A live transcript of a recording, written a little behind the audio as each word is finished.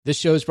This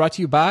show is brought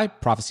to you by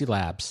Prophecy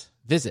Labs.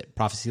 Visit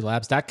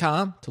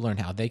prophecylabs.com to learn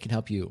how they can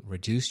help you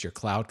reduce your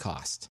cloud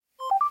cost.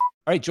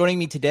 All right, joining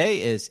me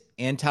today is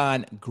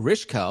Anton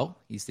Grishko.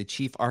 He's the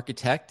chief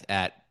architect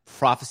at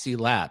Prophecy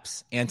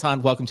Labs.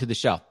 Anton, welcome to the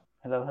show.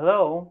 Hello,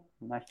 hello.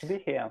 Nice to be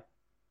here.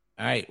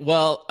 All right.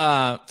 Well,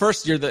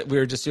 first, we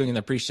were just doing in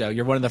the pre-show.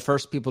 You're one of the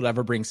first people to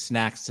ever bring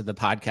snacks to the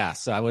podcast.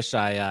 So I wish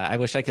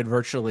I could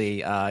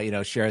virtually,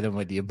 share them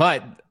with you.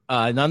 But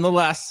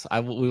nonetheless,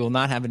 we will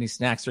not have any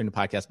snacks during the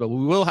podcast. But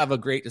we will have a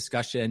great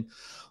discussion,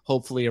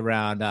 hopefully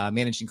around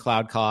managing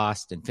cloud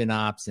cost and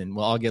FinOps, and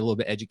we'll all get a little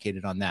bit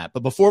educated on that.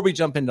 But before we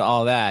jump into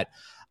all that,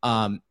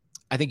 I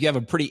think you have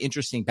a pretty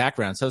interesting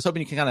background. So I was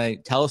hoping you can kind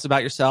of tell us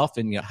about yourself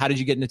and how did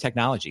you get into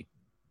technology?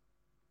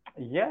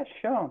 Yeah,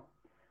 sure.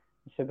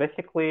 So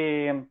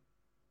basically,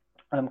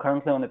 I'm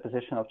currently on the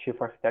position of chief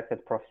architect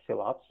at Prophecy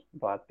Labs,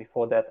 but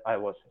before that, I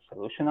was a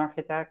solution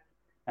architect.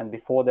 And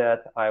before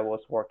that, I was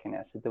working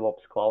as a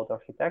DevOps cloud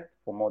architect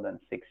for more than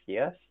 6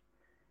 years.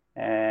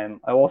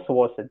 And I also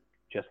was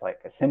just like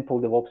a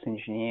simple DevOps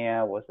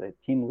engineer, was a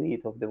team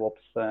lead of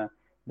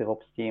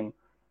DevOps team.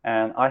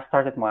 And I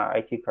started my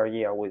IT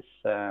career with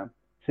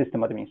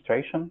system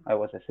administration. I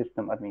was a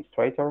system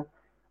administrator,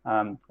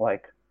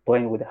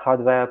 playing with the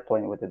hardware,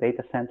 playing with the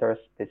data centers.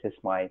 This is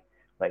my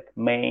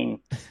main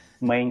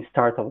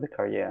start of the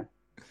career.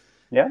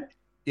 Yeah.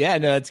 Yeah,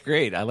 no, that's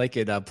great. I like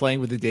it. Playing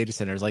with the data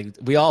centers, like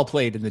we all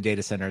played in the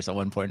data centers at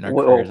one point in our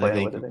careers. I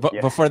think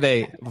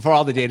before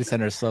all the data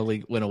centers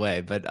slowly went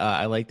away. But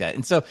I like that.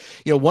 And so,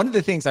 one of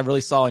the things I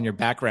really saw in your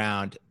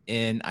background,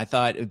 and I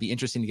thought it would be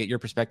interesting to get your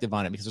perspective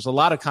on it, because there's a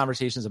lot of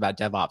conversations about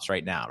DevOps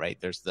right now,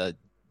 right? There's the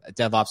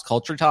DevOps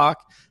culture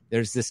talk.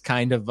 There's this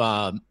kind of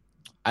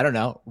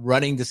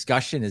running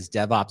discussion. Is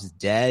DevOps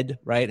dead,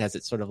 right? Has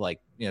it sort of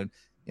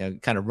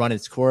kind of run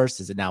its course?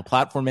 Is it now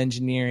platform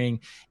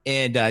engineering?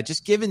 And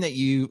just given that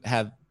you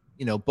have,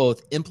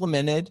 both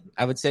implemented,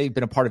 I would say,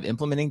 been a part of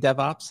implementing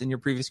DevOps in your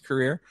previous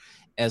career,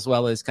 as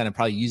well as kind of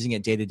probably using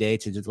it day to day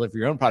to deliver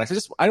your own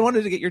products. I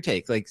wanted to get your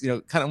take,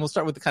 we'll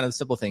start with the kind of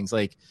simple things,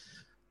 like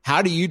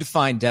how do you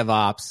define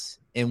DevOps?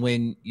 And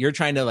when you're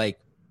trying to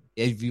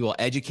if you will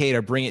educate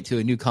or bring it to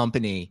a new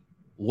company,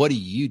 what do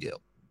you do?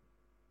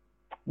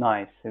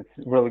 Nice. It's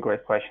a really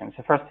great question.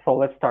 So first of all,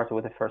 let's start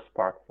with the first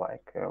part,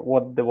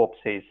 what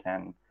DevOps is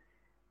and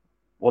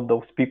who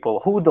those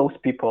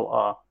people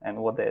are and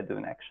what they're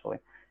doing actually.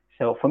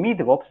 So for me,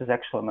 DevOps is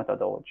actually a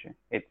methodology.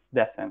 It's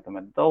definitely a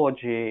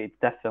methodology. It's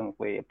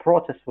definitely a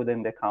process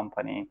within the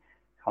company.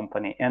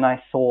 And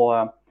I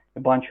saw a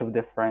bunch of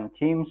different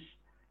teams,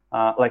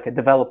 like a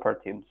developer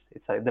teams.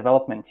 It's a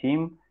development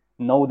team,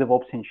 no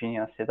DevOps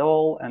engineers at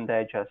all, and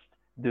they're just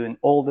doing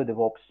all the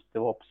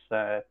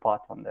DevOps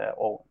part on their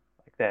own.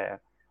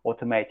 They're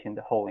automating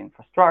the whole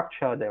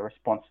infrastructure. They're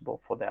responsible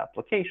for the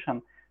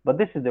application. But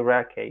this is the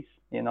rare case.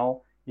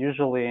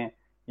 Usually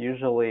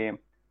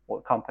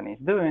what companies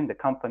doing, the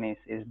companies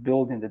is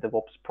building the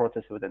DevOps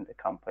process within the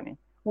company,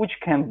 which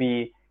can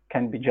be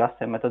just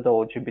a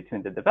methodology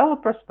between the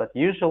developers, but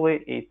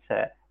usually it's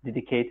a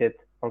dedicated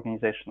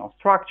organizational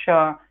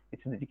structure.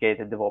 It's a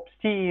dedicated DevOps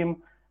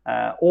team,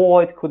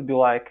 or it could be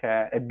like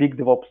a big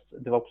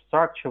DevOps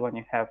structure when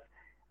you have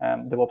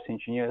DevOps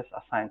engineers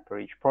assigned per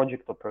each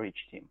project or per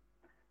each team.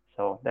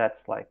 So that's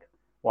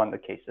one of the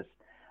cases.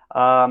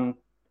 How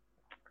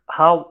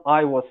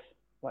I was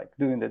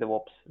doing the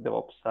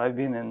DevOps. I've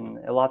been in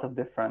a lot of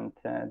different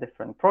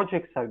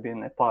projects. I've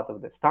been a part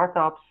of the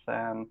startups,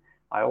 and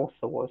I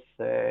also was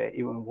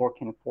even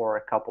working for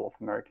a couple of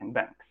American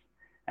banks.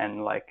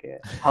 And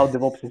how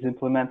DevOps is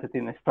implemented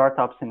in the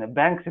startups in the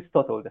banks is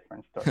totally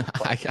different story.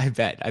 I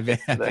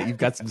bet you've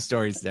got some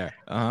stories there.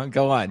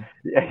 Go on.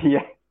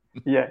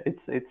 Yeah,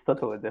 it's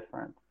totally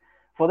different.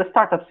 For the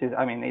startups,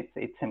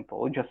 it's simple.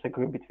 We just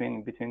agree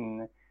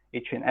between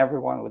each and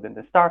everyone within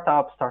the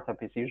startup.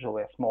 Startup is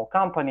usually a small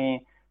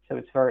company, so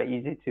it's very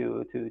easy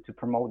to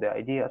promote the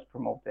ideas,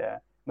 promote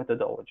the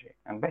methodology,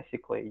 and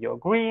basically you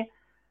agree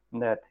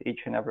that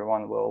each and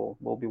everyone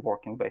will be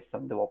working based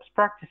on DevOps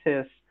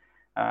practices.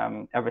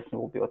 Everything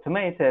will be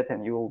automated,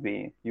 and you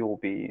will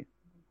be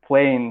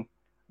playing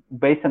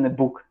based on the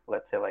book,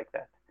 let's say like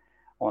that.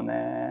 On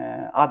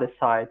the other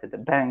side, the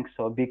banks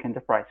or big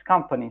enterprise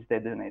companies, they're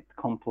doing it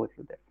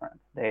completely different.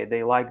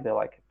 They like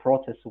the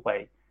process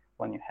way,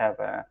 when you have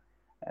a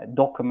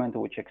document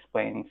which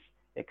explains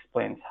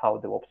how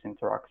DevOps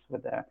interacts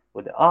with the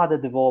other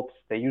DevOps.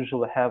 They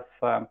usually have,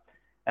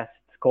 as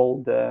it's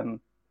called,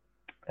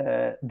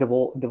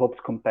 DevOps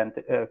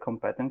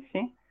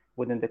competency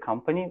within the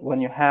company.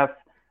 When you have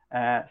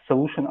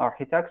solution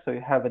architects, so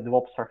you have a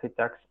DevOps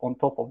architects on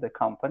top of the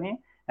company,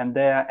 and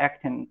they're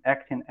acting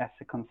as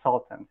a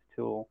consultant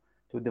to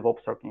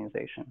DevOps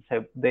organization.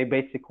 So they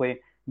basically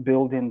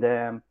building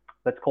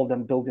let's call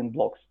them building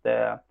blocks.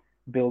 They're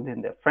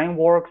building the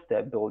frameworks,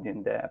 they're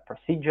building the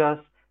procedures,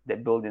 they're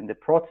building the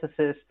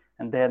processes,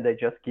 and then they're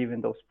just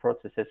giving those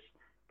processes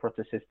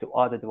to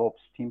other DevOps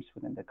teams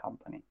within the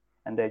company.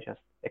 And they're just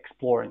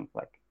exploring,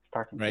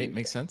 starting. Right,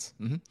 makes sense.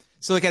 Mm-hmm.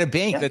 So, like at a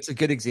bank, that's a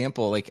good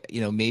example. Like,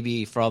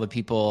 maybe for all the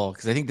people,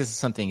 because I think this is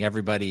something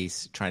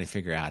everybody's trying to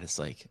figure out. It's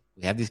like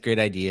we have these great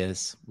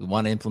ideas, we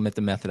want to implement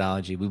the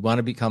methodology, we want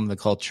to become the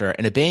culture.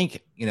 And a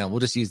bank, we'll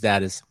just use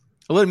that as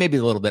maybe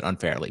a little bit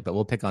unfairly, but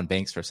we'll pick on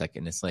banks for a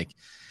second. It's like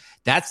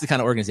that's the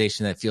kind of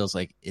organization that feels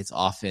like it's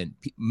often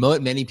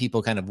many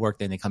people kind of work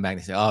there and they come back and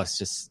they say, oh, it's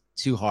just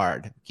too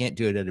hard. Can't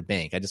do it at a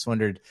bank. I just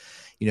wondered,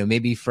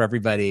 maybe for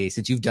everybody,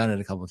 since you've done it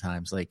a couple of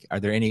times, like, are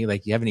there any,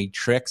 you have any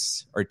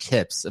tricks or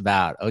tips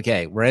about,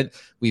 okay,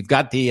 we've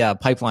got the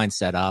pipeline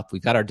set up,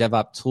 we've got our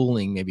DevOps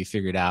tooling maybe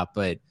figured out,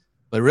 but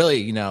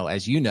really,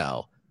 as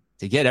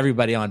to get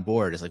everybody on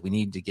board is like, we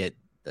need to get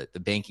the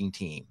banking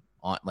team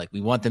on, like,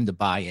 we want them to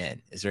buy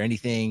in. Is there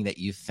anything that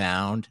you've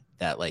found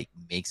that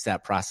makes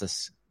that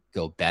process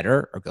go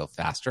better or go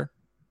faster?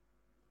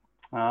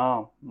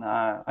 Oh,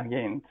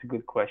 again, it's a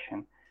good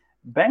question.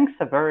 Banks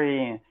are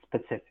very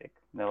specific.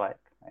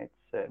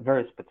 It's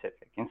very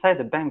specific. Inside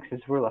the banks,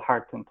 it's really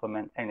hard to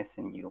implement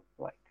anything new,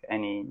 like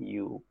any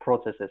new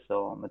processes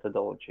or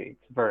methodology.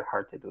 It's very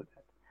hard to do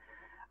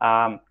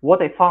that.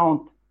 What I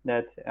found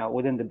that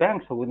within the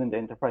banks or within the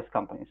enterprise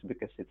companies,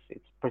 because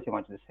it's pretty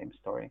much the same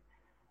story,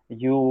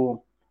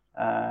 you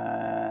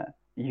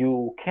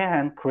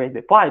can create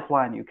the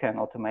pipeline, you can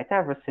automate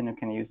everything, you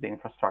can use the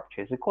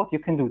infrastructure as a code. You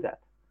can do that.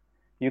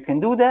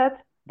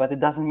 But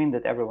it doesn't mean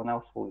that everyone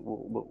else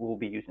will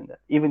be using that.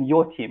 Even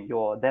your team,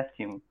 your dev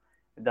team,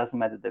 it doesn't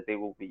matter that they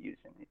will be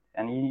using it.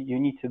 And you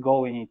need to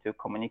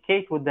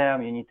communicate with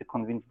them. You need to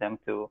convince them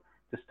to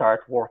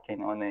start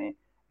working on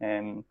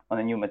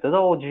a new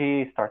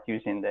methodology, start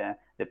using the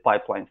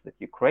pipelines that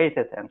you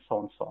created, and so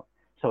on and so on.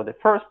 So the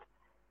first,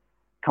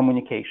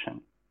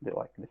 communication.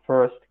 The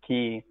first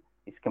key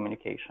is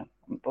communication.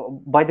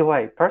 By the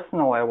way,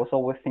 personally, I was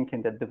always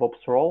thinking that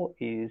DevOps role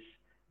is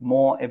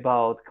more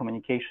about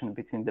communication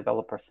between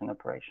developers and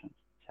operations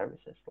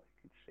services.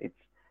 It's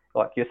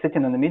like you're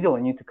sitting in the middle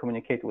and you need to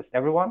communicate with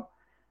everyone.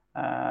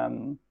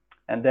 And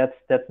that's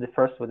the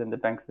first within the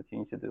banks that you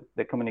need to do,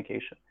 the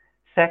communication.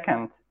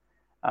 Second,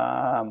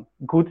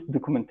 good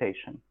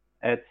documentation.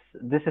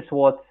 This is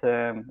what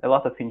a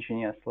lot of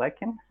engineers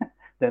lacking.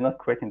 They're not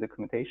creating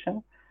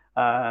documentation.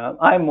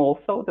 I'm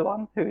also the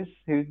one who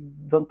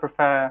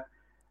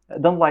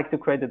don't like to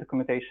create the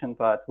documentation,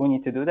 but we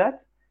need to do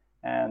that.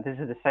 And this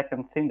is the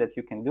second thing that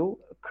you can do: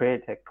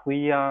 create a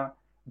clear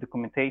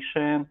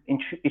documentation.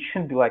 It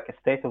shouldn't be like a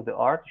state of the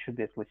art. It should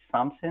be at least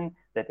something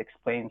that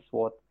explains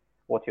what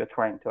you're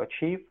trying to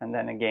achieve. And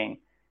then again,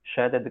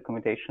 share the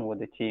documentation with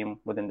the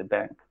team within the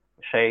bank.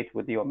 Share it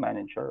with your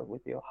manager,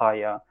 with your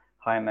higher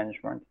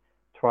management.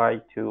 Try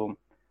to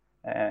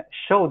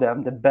show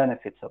them the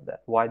benefits of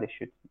that, why they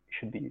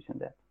should be using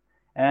that.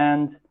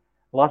 And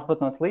last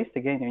but not least,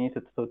 again, you need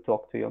to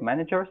talk to your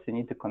managers. You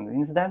need to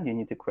convince them. You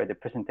need to create the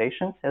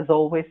presentations. As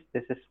always,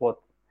 this is what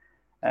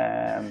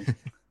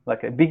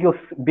like a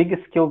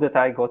biggest skill that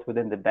I got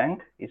within the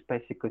bank is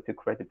basically to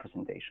create the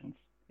presentations.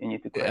 You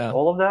need to create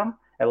all of them,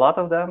 a lot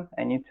of them,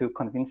 and you need to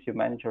convince your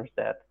managers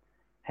that,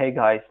 hey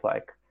guys,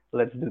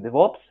 let's do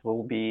DevOps.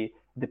 We'll be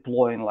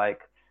deploying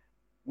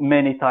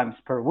many times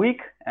per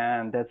week,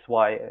 and that's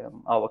why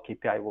our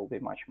KPI will be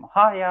much more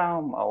higher,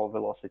 our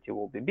velocity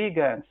will be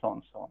bigger, and so on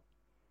and so on.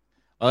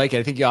 I like it.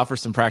 I think you offer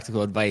some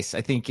practical advice.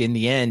 I think in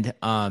the end,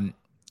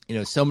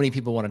 so many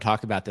people want to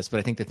talk about this, but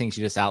I think the things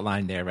you just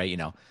outlined there, right?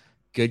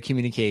 Good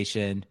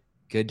communication,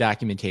 good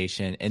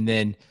documentation, and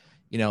then,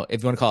 if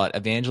you want to call it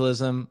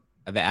evangelism,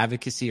 of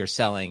advocacy, or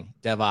selling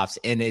DevOps.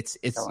 And it's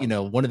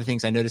one of the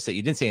things I noticed that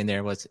you didn't say in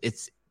there was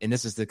and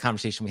this is the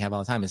conversation we have all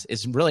the time, is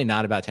it's really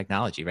not about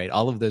technology, right?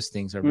 All of those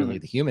things are really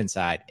the human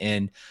side.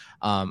 And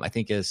I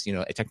think as,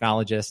 a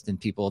technologist and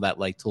people that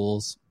like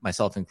tools,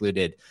 myself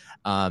included,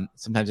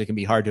 sometimes it can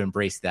be hard to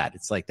embrace that.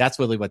 It's like, that's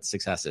really what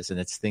success is. And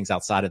it's things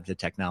outside of the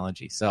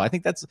technology. So I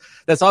think that's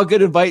all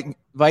good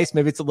advice.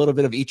 Maybe it's a little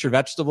bit of eat your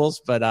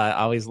vegetables, but I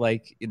always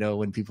like,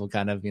 when people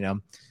kind of,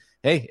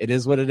 hey, it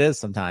is what it is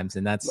sometimes.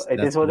 And that's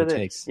what it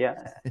takes.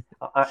 Yeah.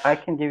 I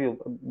can give you,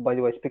 by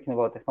the way, speaking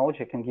about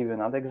technology, I can give you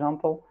another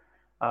example.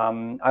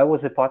 I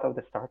was a part of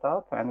the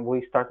startup, and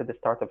we started the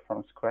startup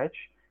from scratch.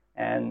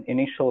 And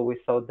initially we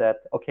thought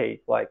that,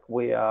 okay,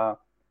 we're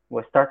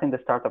starting the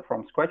startup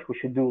from scratch. We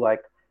should do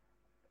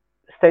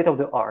state of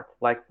the art.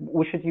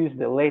 We should use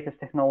the latest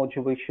technology.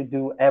 We should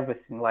do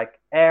everything,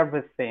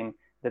 everything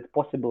that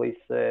possibly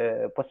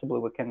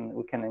we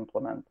can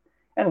implement.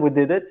 And we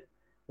did it.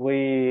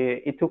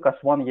 It took us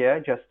 1 year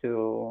just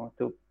to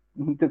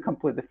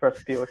complete the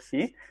first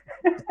POC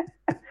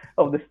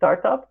of the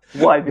startup.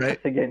 Why? Because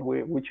again,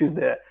 we choose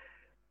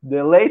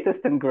the latest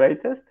and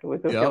greatest. We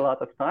took a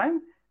lot of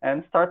time,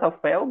 and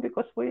startup failed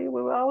because we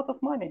were out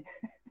of money.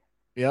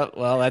 Yeah,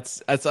 well,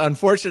 that's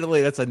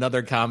unfortunately that's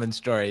another common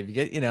story. If you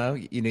get,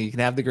 you can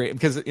have the great,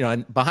 because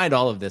and behind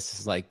all of this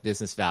is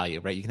business value,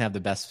 right? You can have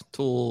the best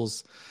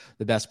tools,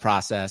 the best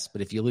process,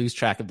 but if you lose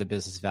track of the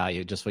business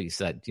value, just what you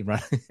said,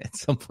 at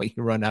some point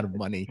you run out of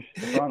money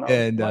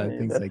and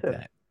things like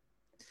that.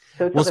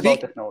 So it's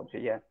about technology,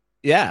 yeah.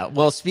 Yeah.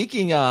 Well,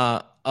 speaking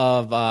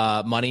of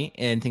money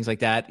and things like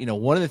that,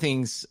 one of the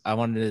things I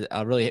wanted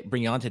to really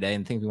bring you on today,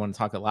 and things we want to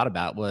talk a lot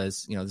about,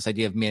 was this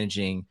idea of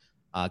managing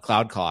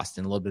cloud cost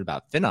and a little bit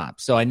about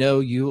FinOps. So I know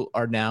you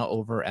are now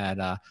over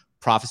at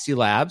Prophecy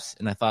Labs,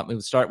 and I thought we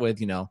would start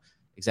with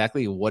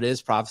exactly what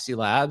is Prophecy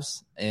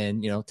Labs,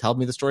 and tell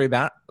me the story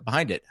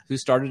behind it. Who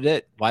started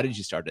it? Why did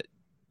you start it?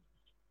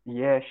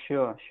 Yeah,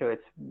 sure.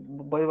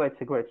 By the way,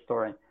 it's a great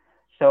story.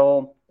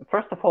 So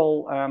first of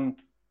all,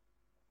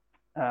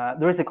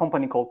 there is a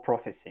company called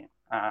Prophecy.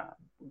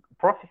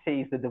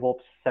 Prophecy is the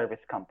DevOps service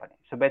company.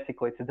 So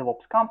basically, it's a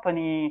DevOps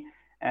company,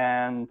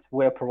 and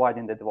we're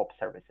providing the DevOps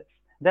services.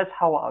 That's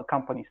how our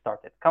company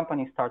started.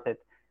 Company started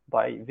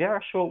by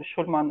Vera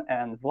Schulman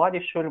and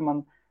Vladimir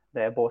Schulman.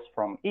 They're both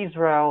from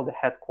Israel. The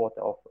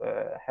headquarter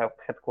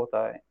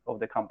of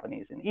the company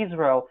is in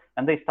Israel,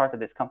 and they started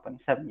this company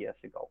 7 years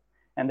ago.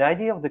 And the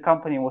idea of the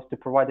company was to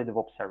provide the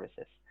DevOps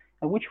services,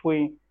 which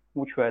we're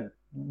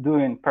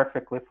doing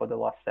perfectly for the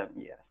last 7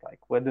 years. Like,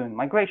 we're doing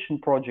migration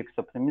projects,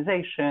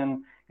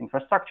 optimization,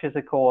 infrastructure as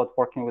a code,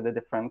 working with the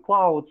different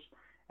clouds,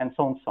 and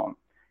so on and so on.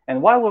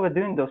 And while we were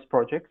doing those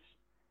projects,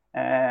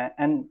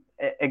 and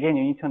again,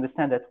 you need to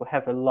understand that we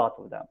have a lot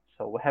of them.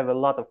 So we have a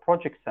lot of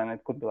projects, and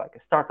it could be like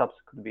startups,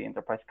 it could be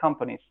enterprise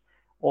companies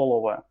all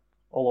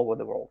over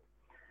the world.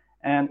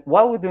 And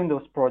while we're doing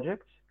those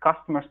projects,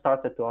 customers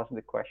started to ask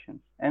the questions.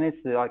 And it's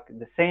like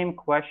the same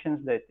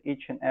questions that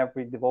each and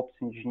every DevOps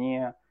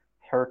engineer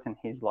heard in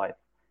his life.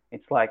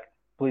 It's like,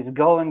 please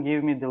go and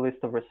give me the list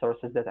of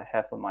resources that I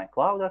have on my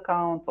cloud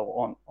account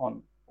or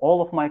on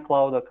all of my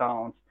cloud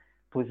accounts.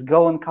 Please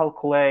go and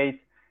calculate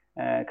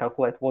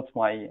what's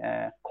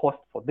my cost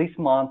for this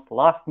month,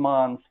 last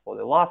month, for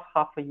the last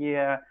half a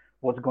year,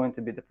 what's going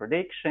to be the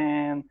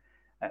prediction,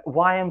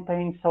 why I'm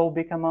paying so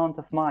big amount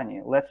of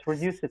money. Let's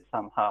reduce it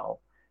somehow.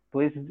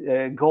 Please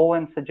go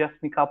and suggest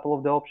me a couple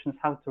of the options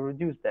how to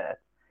reduce that.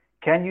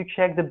 Can you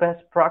check the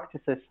best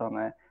practices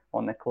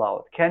on the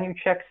cloud? Can you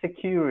check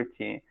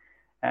security?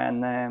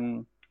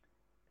 And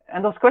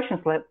those questions,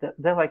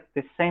 they're like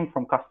the same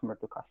from customer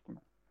to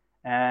customer.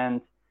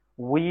 And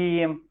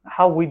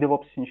how we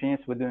DevOps engineers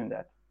were doing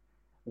that.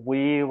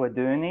 We were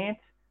doing it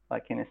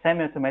like in a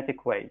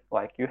semi-automatic way.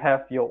 Like, you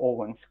have your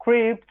own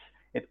script.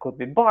 It could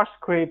be Bash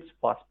scripts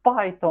plus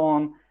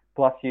Python,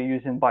 plus you're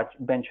using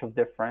bunch of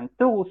different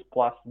tools,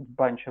 plus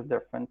bunch of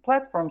different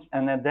platforms.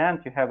 And at the end,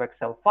 you have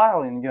Excel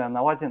file, and you're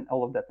analyzing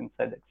all of that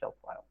inside the Excel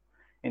file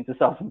in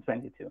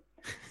 2022.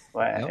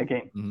 Well,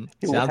 again,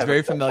 sounds very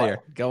Excel familiar.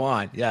 File. Go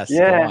on. Yes.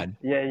 Yeah. Go on.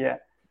 Yeah.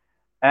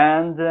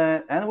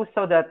 And we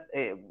saw that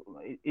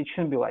it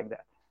shouldn't be like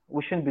that.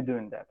 We shouldn't be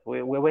doing that.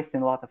 We're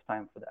wasting a lot of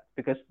time for that.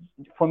 Because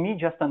for me,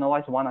 just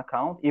analyze one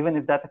account, even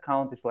if that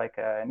account is like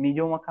a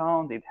medium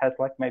account, it has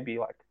like maybe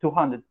like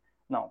 200,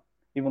 no,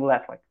 even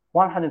less, like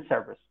 100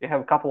 servers. You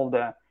have a couple of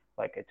the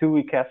like a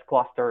 2 EKS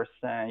clusters,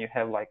 and you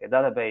have like a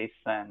database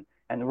and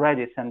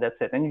Redis, and that's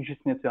it. And you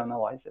just need to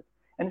analyze it.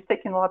 And it's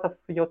taking a lot of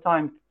your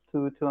time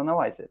to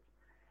analyze it.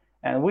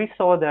 And we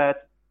saw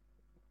that,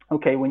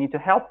 okay, we need to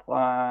help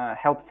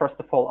first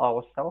of all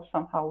ourselves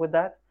somehow with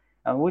that.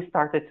 And we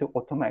started to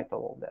automate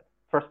all of that.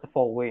 First of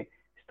all, we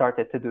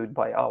started to do it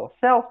by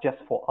ourselves, just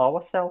for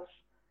ourselves,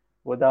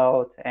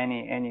 without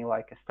any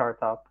like a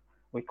startup.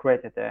 We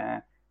created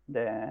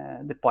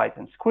the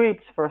Python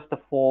scripts first of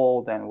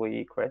all, then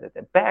we created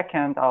a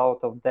backend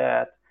out of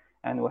that,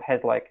 and we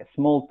had like a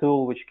small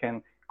tool which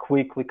can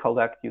quickly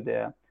collect you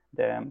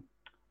the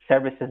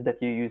services that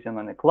you're using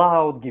on the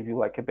cloud, give you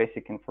like a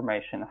basic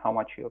information how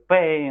much you're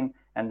paying,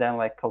 and then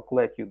like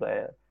calculate you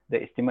the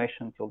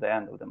estimation till the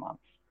end of the month.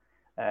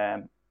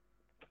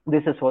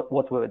 This is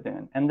what we were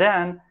doing. And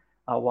then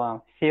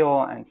our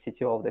CEO and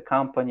CTO of the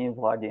company,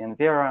 Vladi and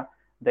Vera,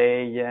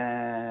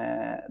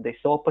 they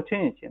saw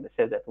opportunity, and they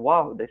said that,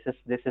 wow, this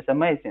is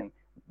amazing,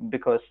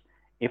 because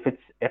if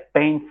it's a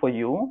pain for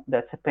you,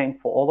 that's a pain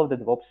for all of the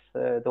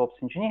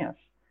DevOps engineers,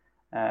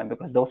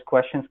 because those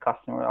questions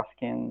customers are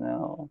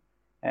asking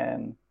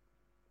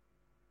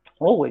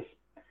always.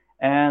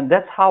 And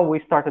that's how we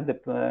started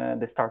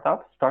the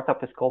startup.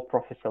 Startup is called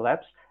Prophecy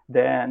Labs.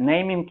 The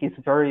naming is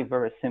very,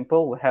 very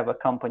simple. We have a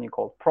company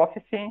called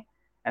Prophecy,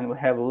 and we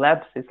have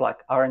labs. It's like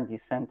R&D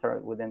center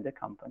within the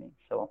company.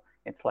 So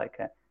it's like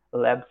a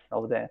labs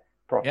of the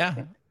Prophecy.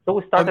 Yeah. So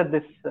we started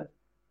this.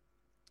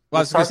 Well, I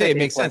was going to say, it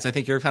makes sense. I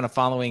think you're kind of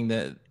following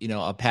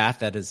a path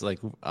that is like,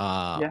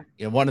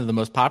 one of the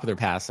most popular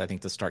paths, I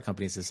think, to start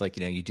companies is like,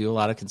 you do a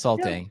lot of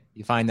consulting,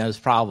 you find those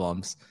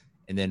problems,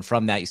 and then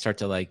from that, you start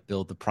to like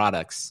build the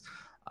products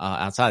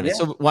outside of it.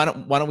 So why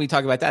don't we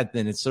talk about that?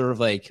 Then it's sort of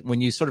like when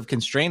you sort of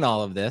constrain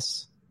all of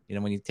this,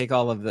 when you take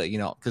all of the,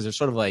 because there's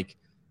sort of like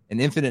an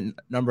infinite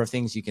number of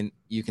things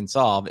you can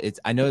solve.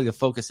 I know the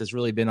focus has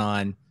really been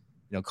on,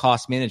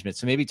 cost management.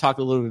 So maybe talk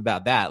a little bit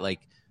about that. Like,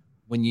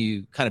 when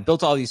you kind of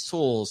built all these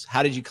tools,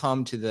 how did you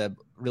come to the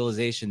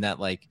realization that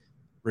like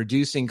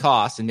reducing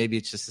costs, and maybe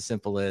it's just as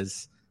simple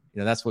as,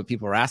 that's what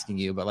people are asking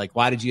you, but like,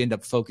 why did you end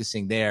up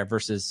focusing there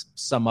versus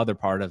some other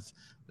part of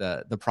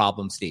the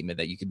problem statement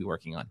that you could be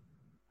working on?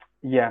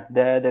 Yeah,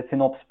 the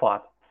FinOps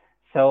part.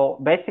 So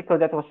basically,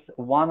 that was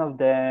one of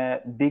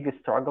the biggest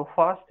struggle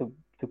for us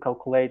to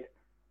calculate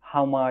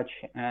how much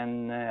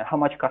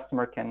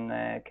customer can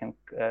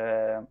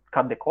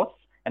cut the costs,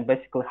 and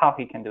basically how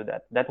he can do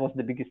that. That was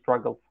the biggest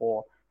struggle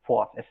for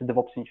us as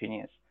DevOps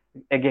engineers.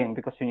 Again,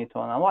 because you need to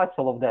analyze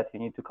all of that, you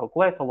need to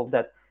calculate all of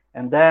that,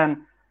 and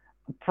then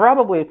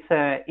probably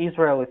it's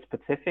Israeli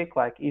specific,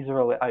 like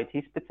Israeli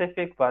IT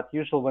specific, but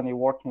usually when you're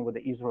working with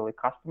the Israeli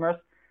customers,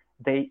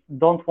 they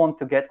don't want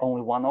to get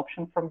only one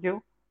option from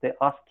you. They're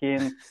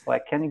asking,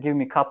 like, can you give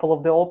me a couple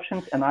of the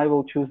options, and I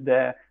will choose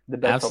the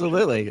best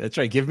Absolutely. option. That's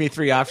right. Give me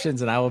 3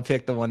 options, and I will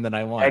pick the one that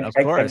I want.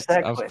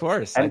 Exactly. Of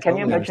course. And can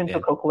you imagine to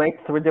calculate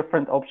 3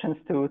 different options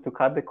to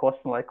cut the cost,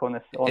 like on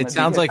a it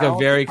sounds like a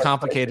very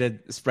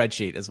complicated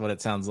spreadsheet, is what it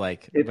sounds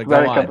like. It's but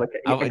very go on.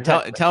 complicated.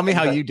 Exactly. Tell me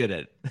how you did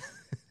it.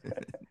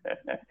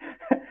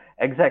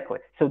 Exactly.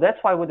 So that's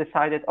why we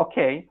decided,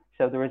 okay,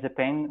 so there is a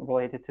pain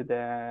related to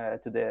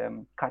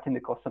the cutting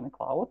the cost on the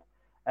cloud.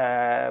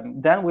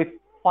 Then we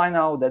find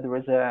out that there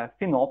is a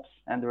FinOps,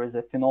 and there is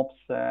a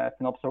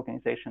FinOps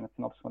organization, a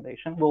FinOps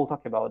foundation. We'll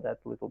talk about that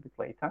a little bit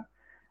later.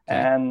 Okay.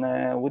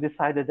 And we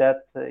decided that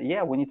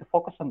we need to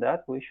focus on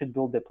that. We should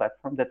build a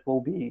platform that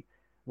will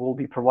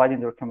be providing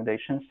the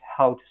recommendations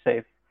how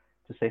to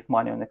save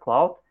money on the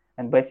cloud,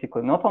 and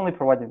basically not only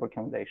providing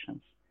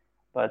recommendations,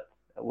 but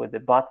with the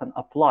button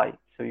apply,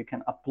 so you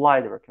can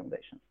apply the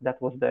recommendations.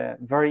 That was the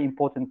very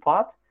important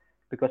part,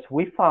 because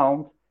we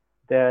found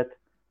that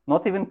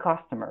not even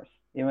customers,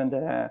 even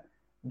the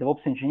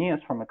DevOps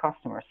engineers from a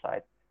customer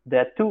side,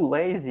 they're too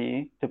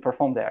lazy to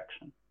perform the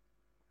action.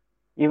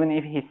 Even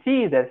if he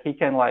sees that he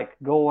can like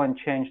go and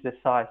change the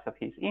size of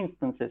his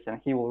instances and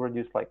he will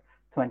reduce like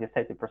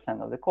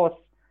 20-30% of the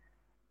costs,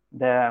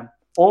 they're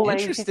all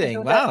lazy to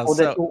do that, or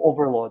they're too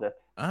overloaded.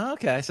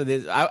 Okay, so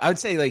I would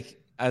say, like,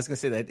 I was gonna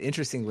say that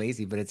interesting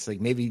lazy, but it's like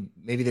maybe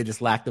they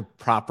just lack the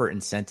proper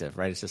incentive,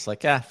 right? It's just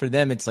like, for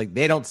them, it's like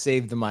they don't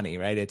save the money,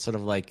 right? It's sort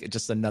of like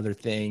just another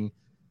thing.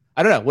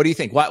 I don't know. What do you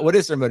think? What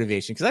is their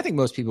motivation? Because I think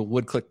most people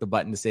would click the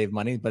button to save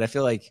money, but I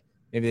feel like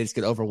maybe they just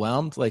get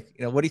overwhelmed. Like,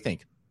 what do you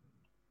think?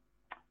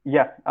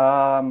 Yeah,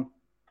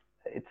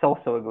 it's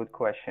also a good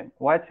question.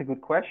 Why it's a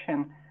good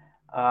question?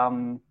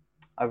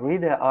 I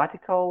read an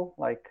article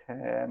like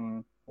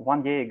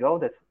 1 year ago.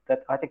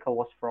 That article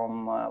was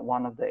from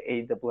one of the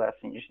AWS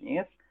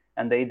engineers,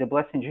 and the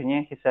AWS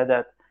engineer, he said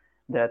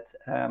that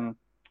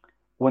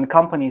when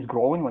company is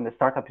growing, when the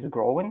startup is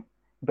growing,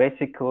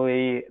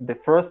 basically the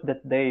first that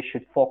they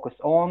should focus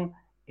on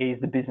is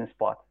the business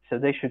part. So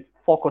they should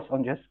focus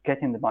on just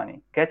getting the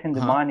money, getting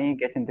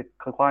the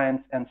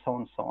clients, and so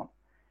on and so on.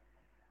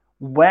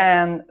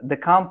 When the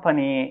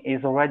company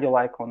is already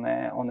like on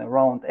a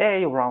round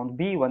A, round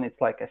B, when it's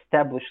like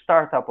established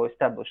startup or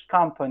established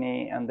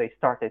company, and they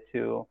started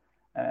to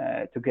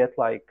get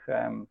like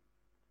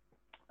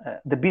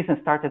the business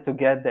started to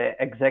get the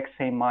exact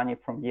same money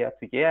from year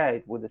to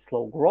year with a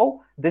slow growth,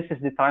 this is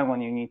the time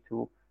when you need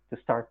to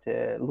start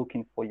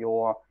looking for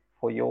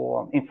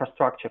your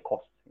infrastructure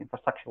costs,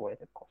 infrastructure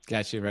related costs.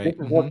 Gotcha, right.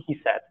 This is what he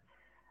said,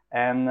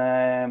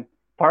 and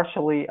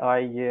partially I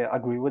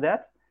agree with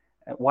that.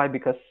 Why?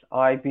 Because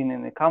I've been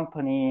in a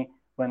company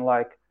when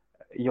like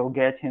you're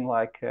getting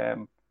like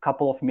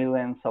couple of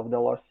millions of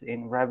dollars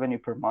in revenue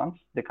per month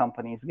the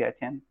company is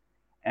getting,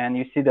 and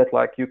you see that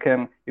like you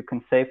can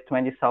save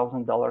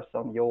 $20,000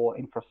 on your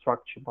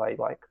infrastructure by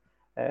like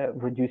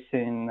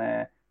reducing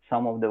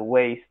some of the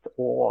waste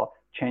or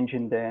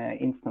changing the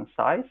instance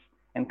size,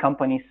 and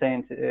companies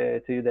saying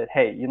to you that,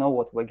 hey, you know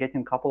what, we're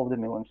getting a couple of the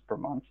millions per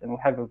month and we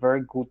have a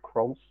very good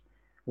growth.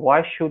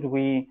 Why should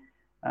we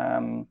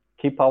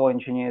keep our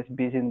engineers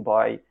busy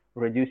by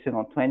reducing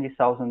on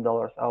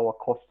 $20,000 our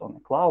cost on the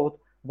cloud,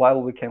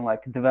 while we can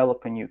like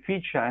develop a new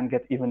feature and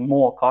get even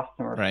more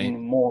customers,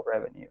 meaning more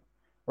revenue,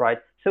 right?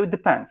 So it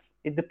depends.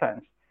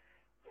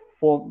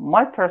 For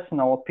my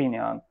personal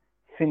opinion,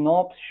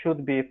 FinOps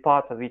should be a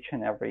part of each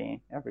and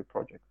every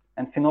project.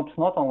 And FinOps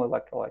not only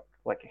like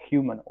a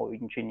human or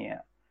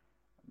engineer,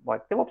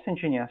 like DevOps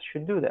engineers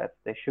should do that.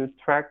 They should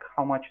track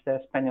how much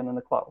they're spending on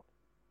the cloud.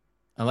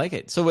 I like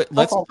it. So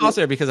let's pause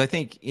there, because I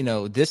think,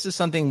 this is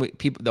something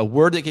the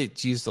word that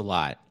gets used a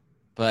lot,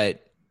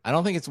 but I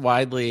don't think it's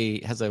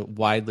has a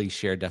widely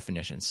shared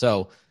definition.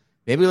 So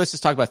maybe let's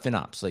just talk about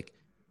FinOps. Like,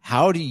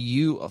 how do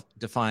you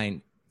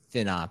define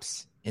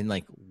FinOps, and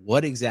like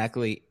what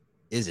exactly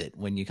is it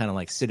when you kind of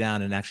like sit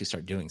down and actually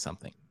start doing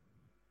something?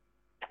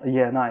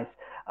 Yeah, nice.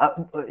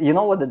 You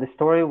know what, the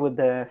story with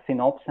the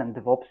FinOps and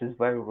DevOps is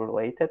very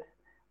related.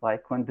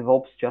 Like when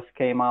DevOps just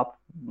came up,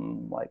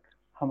 like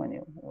how many,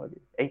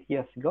 8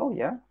 years ago,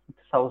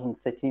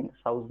 2013,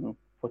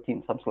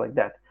 2014, something like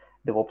that,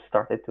 DevOps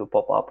started to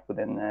pop up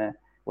within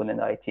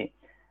IT.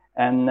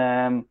 And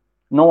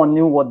no one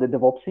knew what the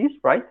DevOps is,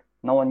 right?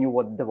 No one knew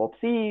what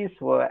DevOps is.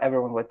 Well,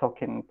 everyone was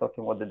talking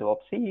what the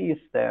DevOps is,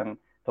 then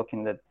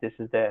talking that this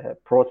is the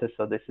process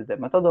or this is the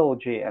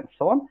methodology and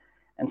so on.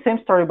 And same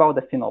story about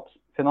the FinOps.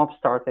 FinOps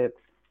started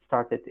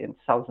in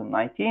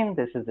 2019.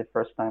 This is the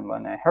first time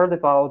when I heard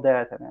about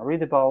that and I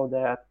read about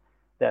that.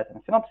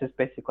 And FinOps is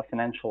basically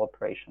financial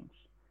operations,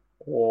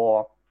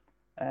 or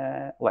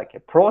like a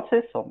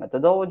process or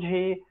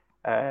methodology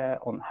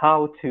on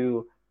how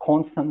to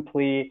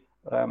constantly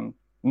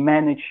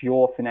manage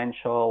your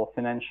financial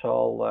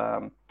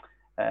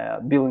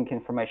billing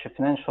information,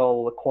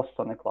 financial costs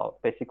on the cloud,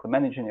 basically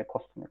managing your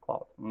costs on the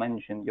cloud,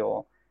 managing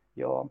your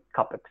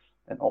CapEx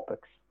and OpEx.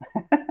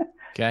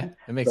 Okay,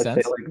 that makes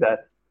sense. Like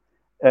that.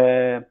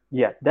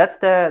 Yeah, that's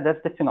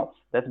the FinOps.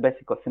 That's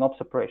basically FinOps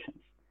operations.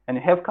 And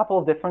you have a couple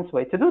of different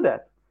ways to do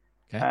that.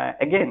 Okay.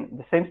 Again,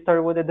 the same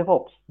story with the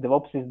DevOps.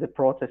 DevOps is the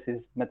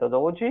processes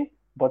methodology,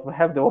 but we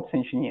have DevOps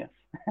engineers.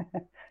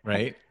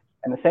 Right.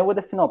 And the same with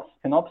the FinOps.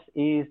 FinOps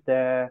is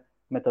the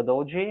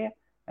methodology,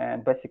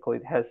 and basically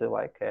it has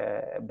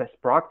best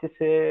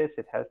practices,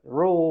 it has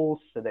rules.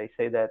 So they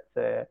say that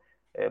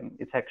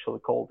it's actually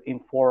called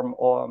inform,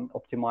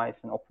 optimize,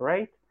 and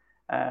operate.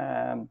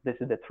 This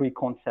is the three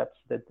concepts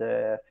that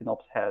the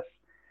FinOps has.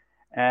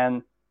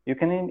 And you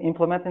can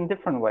implement in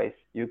different ways.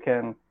 You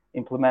can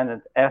implement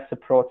it as a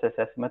process,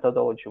 as a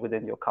methodology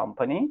within your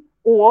company,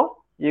 or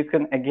you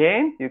can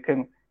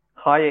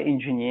hire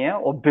engineer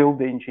or build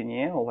the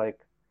engineer or like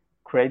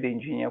create the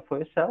engineer for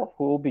yourself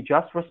who will be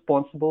just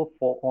responsible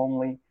for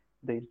only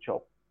this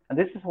job. And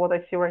this is what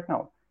I see right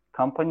now.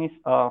 Companies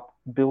are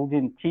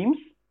building teams.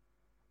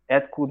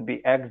 It could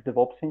be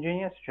ex-DevOps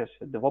engineers, just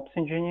a DevOps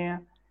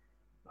engineer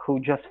who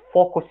just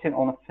focusing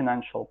on a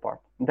financial part.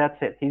 That's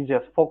it. He's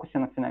just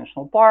focusing on the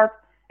financial part,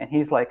 and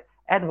he's like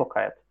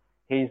advocate.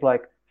 He's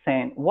like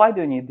saying, why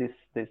do you need this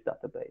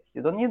database?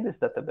 You don't need this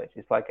database.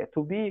 It's like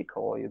too big,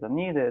 or you don't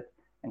need it.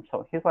 And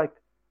so he's like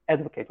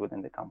advocate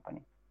within the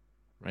company.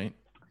 Right.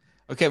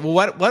 Okay. Well,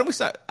 why don't we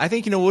start? I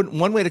think,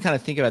 one way to kind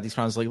of think about these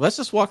problems, like, let's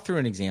just walk through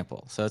an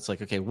example. So it's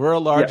like, okay, we're a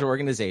larger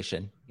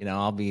organization.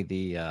 I'll be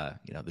the,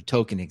 the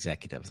token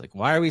executive. It's like,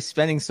 why are we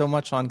spending so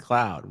much on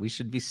cloud? We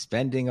should be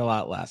spending a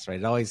lot less, right?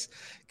 It always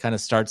kind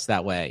of starts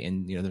that way.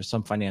 And, there's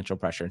some financial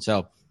pressure. And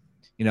so,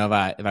 if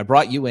I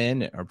brought you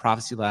in, or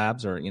Prophecy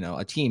Labs, or,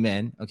 a team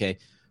in, okay,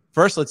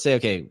 first let's say,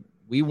 okay,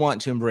 we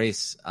want to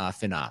embrace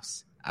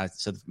FinOps.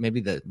 So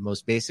maybe the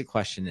most basic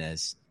question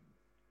is,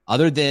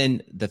 other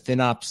than the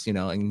FinOps,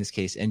 in this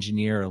case,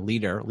 engineer or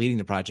leader leading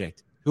the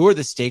project, who are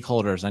the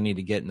stakeholders I need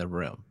to get in the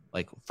room,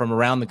 like from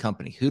around the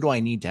company? Who do I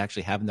need to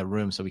actually have in the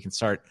room so we can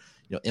start,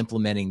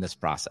 implementing this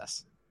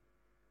process?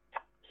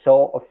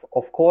 So,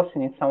 of course,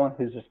 you need someone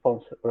who's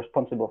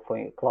responsible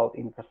for cloud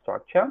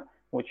infrastructure,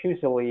 which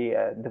usually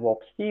a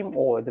DevOps team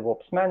or a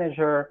DevOps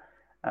manager.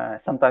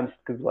 Sometimes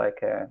it could be like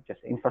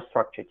just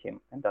infrastructure team.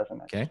 It doesn't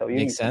matter. Okay, so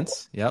makes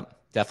sense. Yep,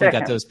 definitely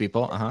got those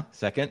people.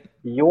 Second,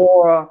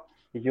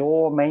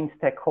 your main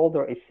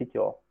stakeholder is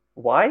CTO.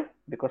 Why?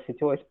 Because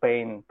CTO is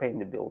paying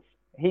the bills.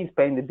 He's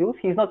paying the bills.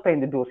 He's not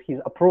paying the bills. He's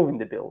approving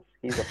the bills.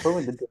 He's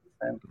approving the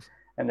bills,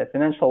 and the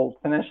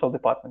financial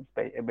department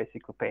is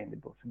basically paying the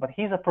bills. But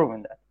he's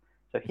approving that.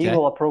 So he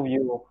will approve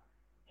you.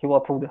 He will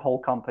approve the whole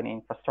company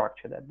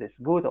infrastructure, that this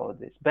good or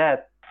this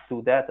bad,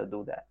 do that or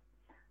do that.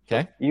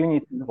 Okay. So you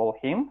need to involve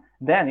him.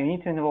 Then you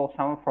need to involve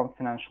someone from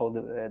financial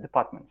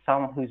department,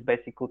 someone who's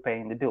basically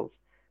paying the bills,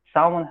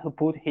 someone who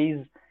put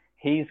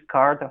his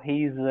card or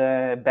his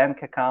bank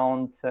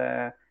account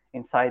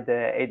inside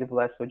the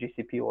AWS or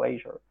GCP or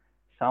Azure,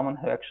 someone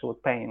who actually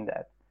paying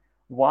that.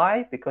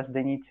 Why? Because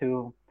they need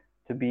to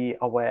be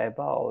aware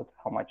about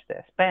how much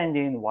they're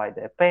spending, why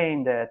they're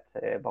paying that,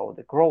 about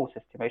the growth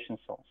estimation,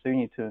 so on. So you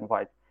need to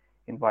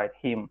invite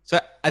him. So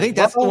I think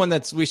that's the one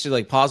we should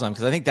like pause on,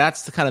 because I think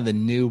that's the kind of the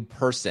new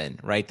person,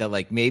 right? That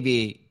like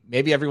maybe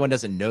everyone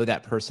doesn't know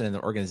that person in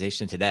the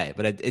organization today,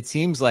 but it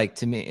seems like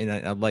to me, and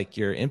I'd like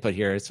your input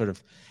here, it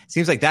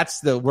seems like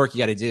that's the work you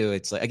got to do.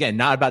 It's like, again,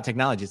 not about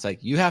technology. It's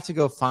like you have to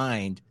go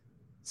find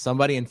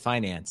somebody in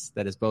finance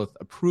that is both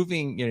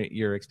approving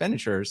your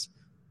expenditures,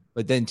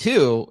 but then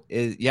two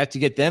is you have to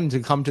get them to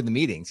come to the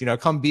meetings,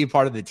 come be a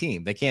part of the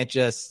team. They can't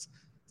just,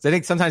 so I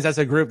think sometimes as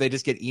a group, they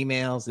just get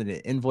emails and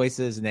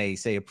invoices and they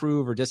say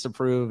approve or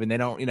disapprove, and they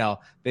don't,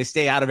 they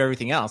stay out of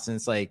everything else. And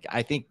it's like,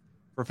 I think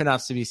for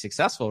FinOps to be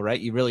successful, right,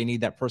 you really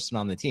need that person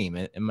on the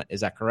team.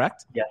 Is that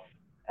correct? Yes,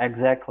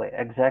 exactly.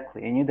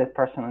 You need that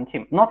person on the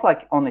team. Not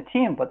like on the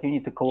team, but you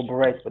need to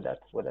collaborate with that.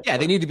 Yeah, person.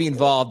 They need to be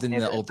involved in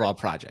the overall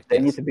project. They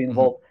need to be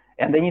involved,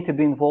 and they need to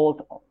be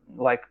involved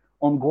like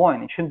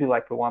ongoing. It shouldn't be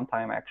like a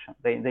one-time action.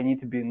 They need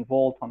to be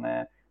involved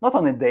not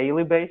on a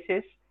daily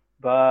basis,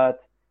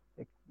 but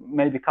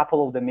maybe a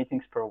couple of the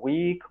meetings per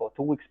week or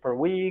 2 weeks per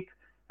week,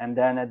 and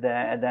then at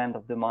the end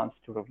of the month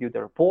to review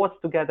the reports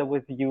together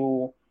with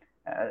you.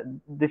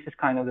 This is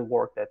kind of the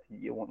work that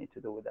you will need to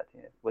do with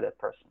that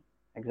person.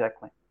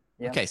 Exactly.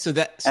 Yeah. Okay, so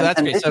that's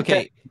great.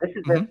 Okay. This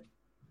is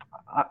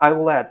I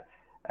will add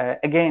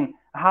again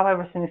how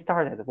everything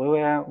started. We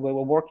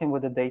were working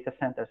with the data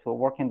centers. We were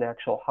working the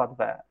actual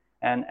hardware,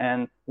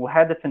 and we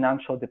had the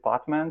financial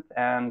department.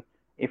 And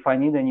if I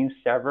need a new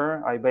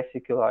server, I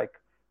basically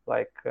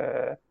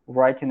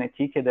writing a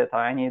ticket that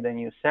I need a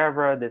new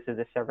server. This is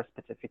the server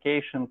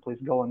specification. Please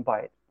go and buy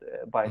it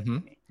for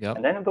me. Yep.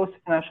 And then it goes to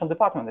financial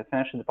department. The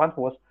financial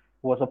department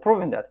was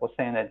approving that, was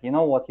saying that, you're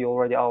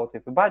already out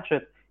of the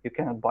budget. You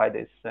cannot buy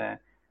this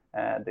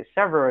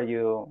server.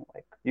 You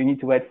You need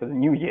to wait for the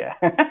new year.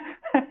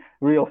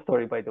 Real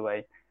story, by the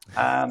way.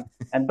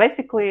 And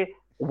basically,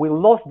 we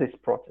lost this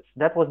process.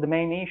 That was the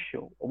main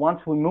issue.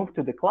 Once we moved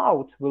to the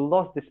cloud, we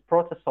lost this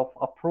process of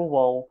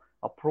approval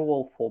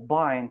for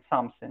buying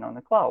something on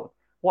the cloud.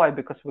 Why?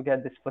 Because we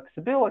get this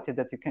flexibility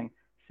that you can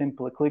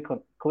simply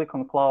click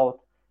on cloud,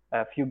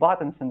 a few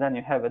buttons, and then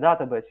you have a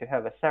database, you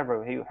have a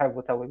server, you have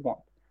whatever you want.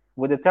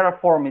 With the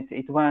Terraform,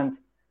 it went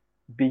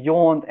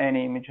beyond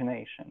any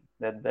imagination.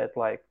 That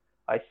like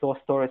I saw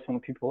stories when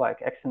people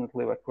like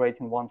accidentally were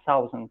creating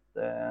 1,000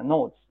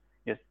 nodes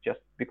just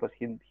because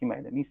he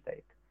made a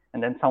mistake,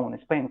 and then someone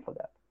is paying for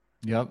that.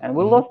 Yep. And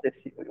we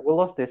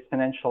lost this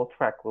financial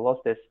track. We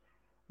lost this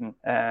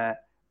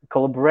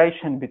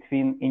collaboration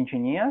between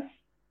engineers,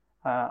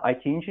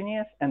 IT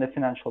engineers, and the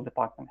financial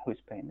department, who's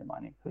paying the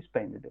money, who's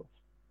paying the bills.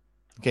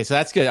 Okay, so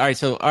that's good.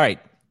 All right.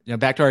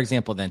 Back to our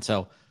example then.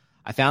 So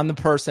I found the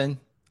person,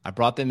 I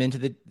brought them into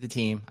the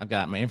team. I've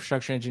got my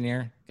infrastructure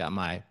engineer, got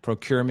my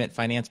procurement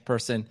finance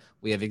person.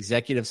 We have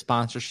executive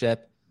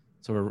sponsorship.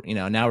 So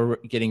now we're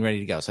getting ready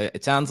to go. So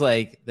it sounds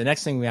like the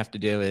next thing we have to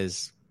do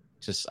is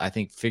just, I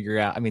think, figure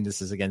out, I mean,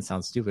 this is, again,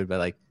 sounds stupid, but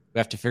like we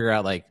have to figure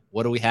out like,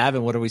 what do we have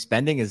and what are we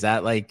spending? Is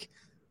that like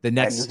the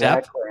next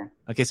step?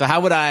 Okay. So how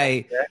would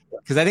I,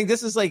 because I think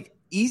this is like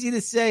easy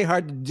to say,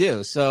 hard to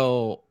do.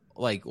 So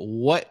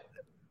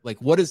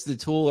what is the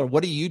tool, or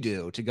what do you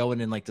do to go in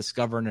and like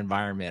discover an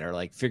environment or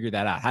like figure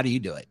that out? How do you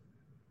do it?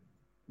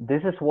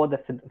 This is what the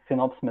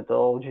FinOps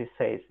methodology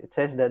says. It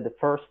says that the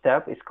first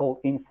step is called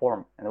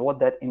inform. And what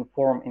that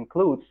inform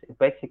includes, it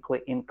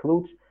basically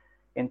includes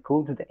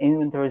the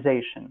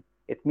inventorization.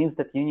 It means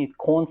that you need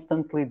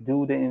constantly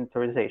do the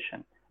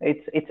inventorization.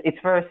 It's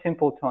very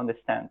simple to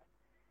understand.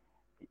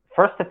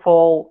 First of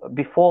all,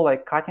 before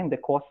like cutting the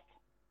costs,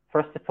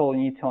 first of all,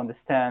 you need to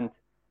understand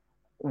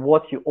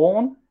what you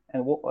own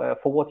and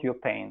for what you're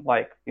paying.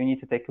 Like you need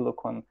to take a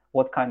look on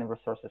what kind of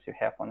resources you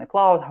have on the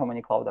cloud, how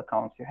many cloud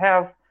accounts you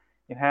have,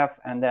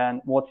 and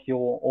then what's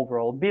your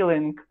overall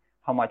billing,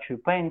 how much you're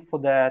paying for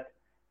that.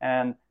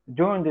 And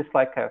during this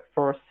like a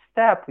first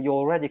step, you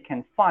already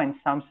can find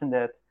something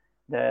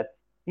that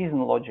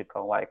isn't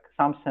logical, like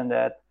something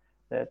that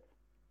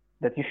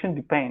you shouldn't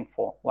be paying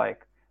for.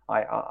 Like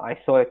I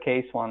saw a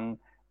case when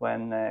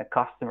a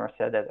customer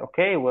said that,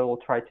 okay, we will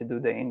try to do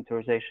the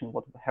inventorization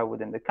what we have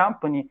within the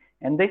company,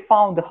 and they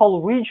found the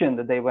whole region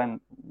that they were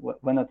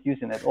not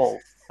using at all.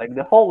 Like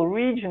the whole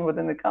region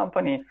within the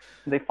company,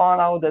 they found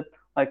out that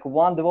like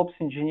one DevOps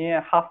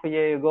engineer half a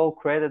year ago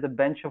created a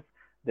bunch of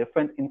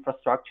different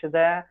infrastructure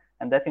there,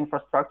 and that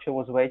infrastructure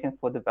was waiting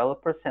for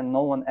developers, and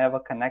no one ever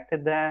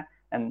connected there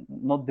and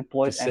not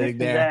deployed just anything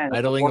there, and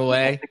idling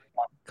away.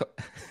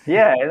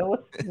 Yeah, it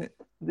was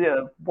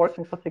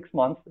working for 6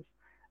 months.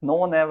 No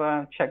one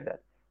ever checked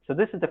that. So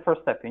this is the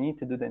first step. You need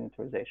to do the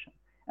inventorization.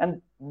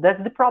 And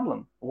that's the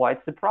problem. Why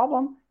it's the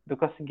problem?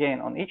 Because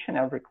again, on each and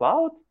every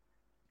cloud,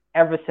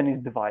 everything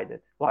is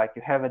divided. Like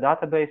you have a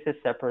databases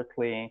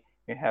separately,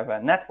 you have a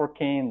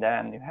networking,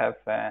 then you have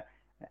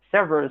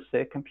servers,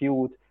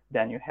 compute,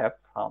 then you have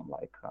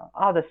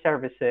other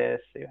services.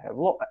 You have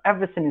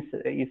everything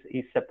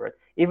is separate.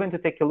 Even to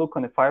take a look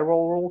on the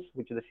firewall rules,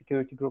 which are the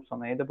security groups on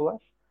AWS.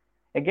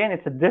 Again,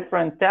 it's a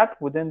different tab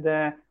within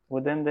the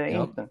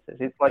instances.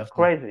 It's like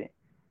crazy.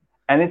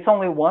 And it's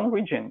only one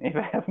region. If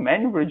you have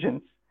many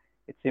regions,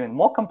 it's even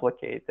more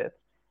complicated.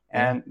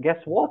 And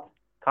guess what?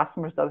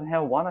 Customers doesn't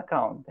have one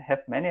account. They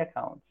have many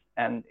accounts.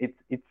 And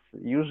it's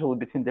usually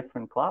between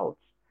different clouds.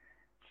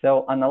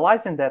 So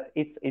analyzing that,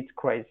 it's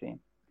crazy.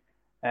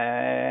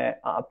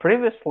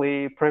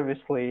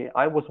 Previously,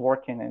 I was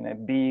working in a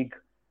big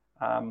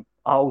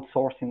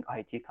outsourcing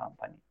IT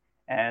company.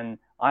 And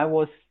I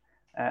was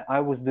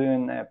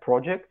doing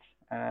projects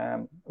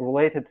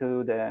related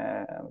to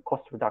the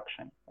cost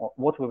reduction.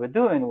 What we were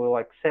doing, we were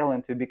like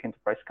selling to big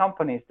enterprise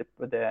companies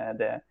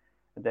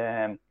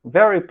the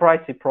very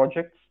pricey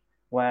projects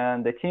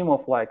when the team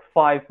of like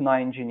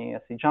 5-9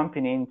 engineers is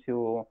jumping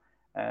into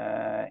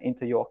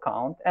your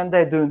account and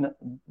they're doing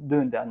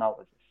the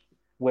analysis.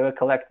 We were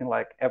collecting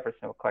like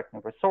everything, we're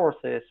collecting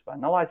resources, we're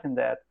analyzing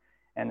that,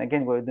 and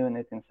again we're doing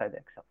it inside the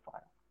Excel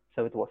file.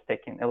 So it was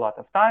taking a lot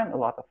of time, a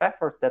lot of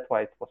effort. That's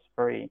why it was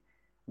very,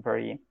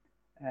 very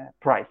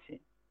pricey.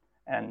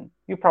 And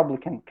you probably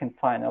can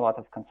find a lot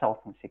of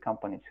consultancy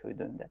companies who are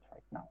doing that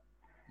right now.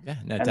 Yeah,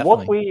 no, and definitely.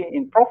 What we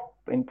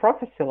in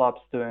Prophecy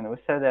Labs doing, we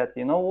said that,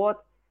 you know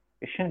what,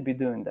 we shouldn't be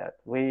doing that.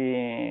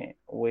 We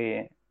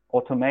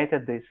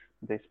automated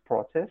this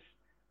process.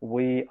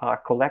 We are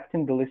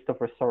collecting the list of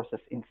resources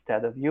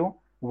instead of you.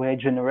 We're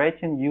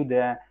generating you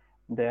the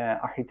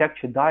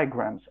architecture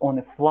diagrams on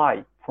the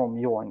fly from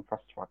your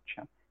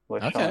infrastructure.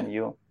 We're showing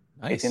you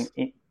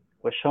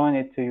we're showing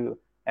it to you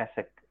as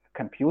a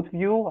compute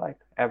view, like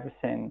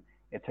everything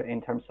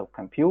in terms of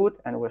compute,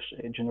 and we're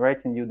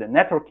generating you the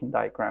networking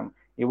diagram,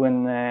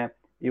 even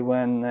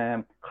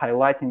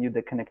highlighting you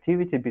the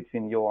connectivity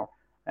between your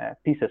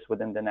pieces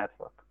within the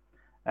network.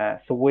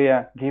 So we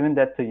are giving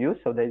that to you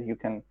so that you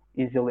can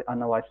easily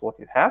analyze what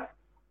you have.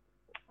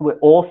 We're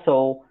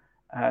also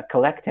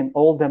collecting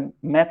all the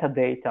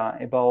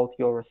metadata about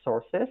your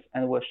resources,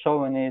 and we're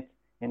showing it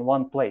in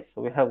one place.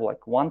 So we have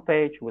like one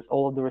page with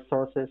all of the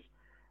resources.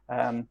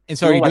 And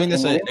so are you doing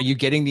this? Are you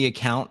getting the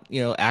account,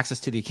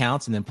 access to the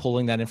accounts and then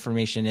pulling that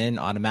information in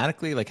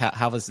automatically? Like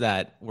how is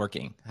that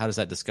working? How does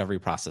that discovery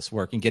process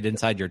work and get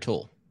inside your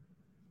tool?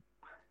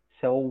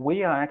 So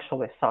we are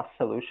actually a SaaS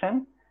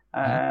solution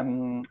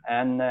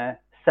and a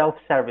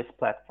self-service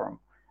platform.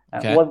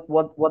 Okay.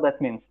 What that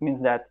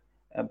means that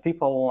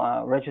people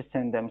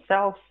registering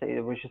themselves. The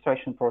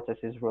registration process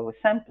is really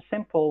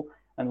simple.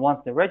 And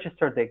once they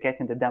register, they get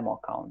in the demo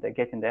account. They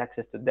get in the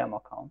access to demo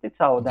account. It's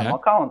our demo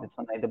account. It's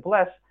on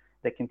AWS.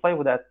 They can play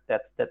with that.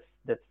 That's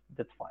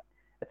fine.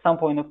 At some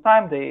point of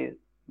time,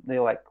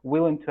 they're like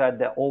willing to add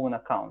their own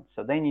account.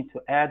 So they need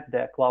to add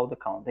their cloud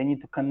account. They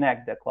need to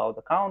connect their cloud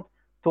account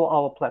to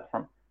our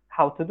platform.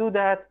 How to do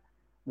that?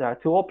 There are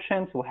two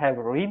options. We have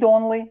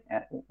read-only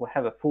and we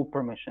have a full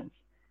permissions.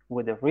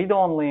 With the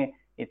read-only,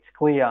 it's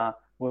clear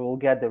we will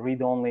get the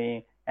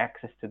read-only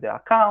access to the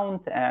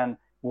account, and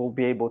we'll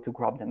be able to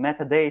grab the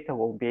metadata.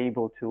 We'll be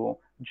able to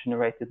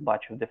generate a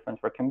bunch of different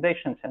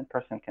recommendations, and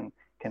person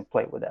can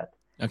play with that.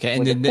 Okay,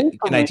 and then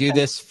can I do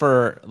this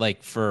for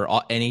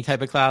any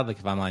type of cloud? Like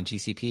if I'm on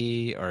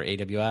GCP or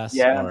AWS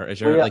or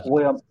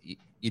Azure,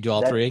 you do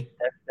all three?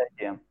 That's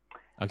the idea.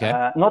 Okay.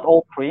 Not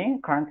all three.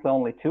 Currently,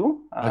 only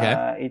two.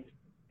 Okay.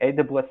 It's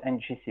AWS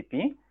and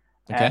GCP,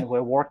 and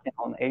we're working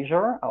on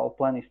Azure. Our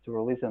plan is to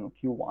release in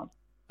Q1.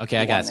 Okay,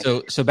 I got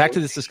it. So back to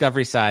this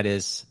discovery side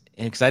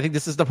because I think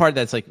this is the part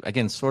that's like,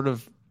 again, sort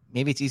of,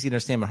 maybe it's easy to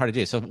understand but hard to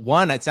do. So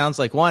it sounds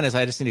like one is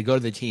I just need to go to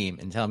the team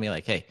and tell me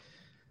like, hey,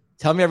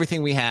 tell me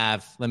everything we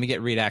have. Let me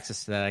get read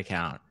access to that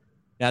account.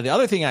 Now, the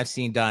other thing I've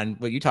seen done,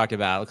 what you talked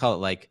about, I'll call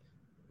it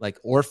like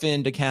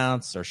orphaned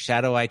accounts or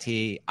shadow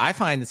IT. I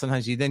find that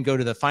sometimes you then go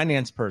to the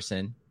finance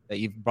person that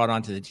you've brought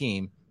onto the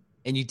team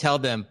and you tell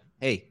them,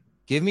 hey,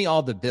 give me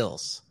all the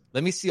bills.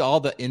 Let me see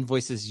all the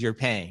invoices you're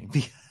paying.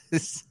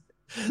 Because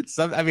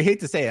I hate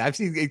to say it. I've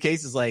seen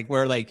cases like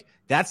where like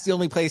that's the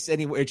only place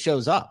anywhere it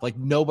shows up. Like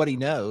nobody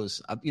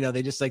knows.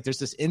 They just like there's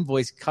this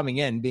invoice coming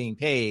in being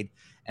paid,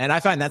 and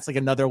I find that's like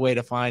another way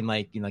to find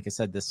like I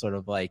said, this sort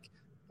of like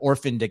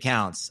orphaned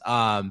accounts.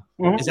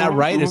 Is that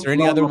right? Is there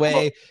any other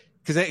way?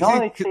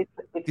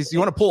 Because you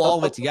want to pull all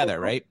of it together,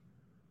 right?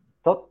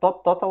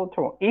 Totally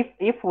true.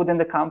 If within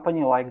the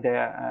company like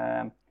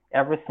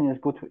everything is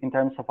good in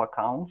terms of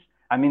accounts.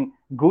 I mean,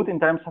 good in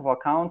terms of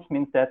accounts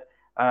means that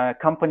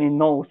company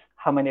knows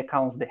how many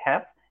accounts they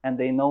have and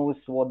they knows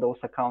what those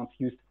accounts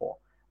used for.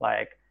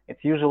 Like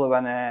it's usually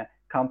when a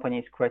company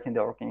is creating the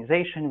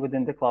organization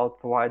within the cloud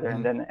provider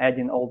and then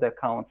adding all the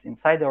accounts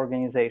inside the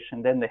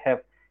organization, then they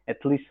have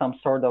at least some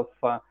sort of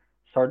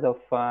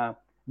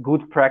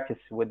good practice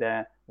with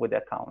the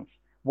accounts.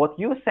 What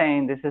you're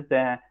saying, this is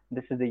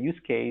the use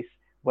case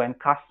when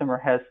customer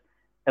has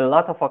a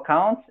lot of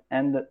accounts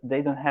and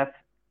they don't have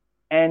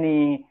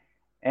any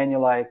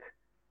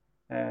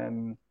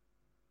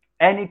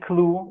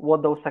clue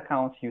what those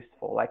accounts used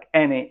for, like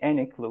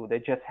any clue. They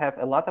just have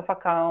a lot of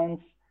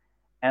accounts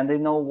and they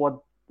know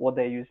what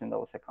they're using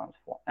those accounts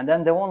for. And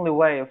then the only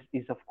way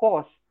is of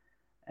course,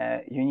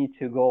 you need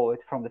to go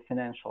from the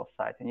financial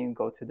side and you can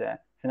go to the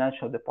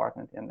financial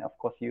department. And of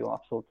course, you're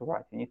absolutely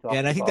right. You need to.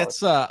 And I think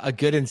that's a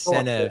good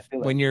incentive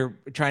when you're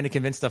trying to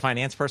convince the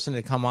finance person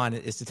to come on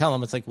is to tell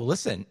them, it's like, well,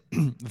 listen,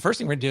 the first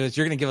thing we're going to do is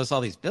you're going to give us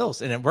all these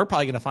bills and we're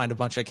probably going to find a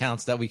bunch of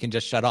accounts that we can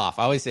just shut off.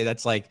 I always say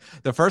that's like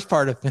the first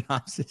part of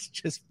FinOps is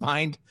just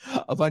find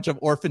a bunch of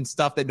orphan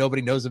stuff that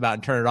nobody knows about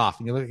and turn it off.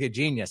 And you look like a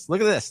genius.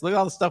 Look at this. Look at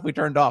all the stuff we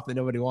turned off that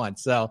nobody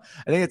wants. So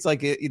I think it's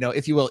like,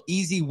 if you will,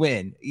 easy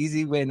win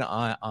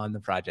on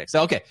the project.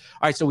 So, okay.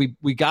 All right. So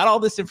we got all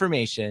this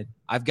information.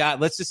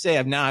 Let's just say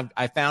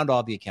I found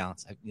all the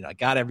accounts. I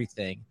got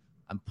everything.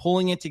 I'm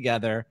pulling it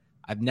together.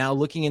 I'm now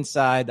looking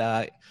inside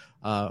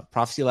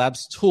Prophecy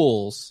Labs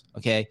tools.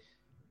 Okay.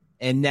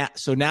 And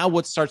now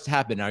what starts to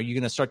happen? Are you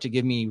going to start to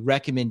give me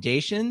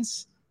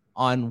recommendations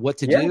on what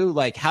to do?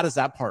 Like, how does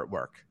that part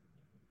work?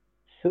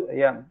 So,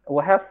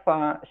 we have,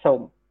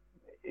 so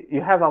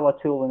you have our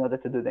tool in order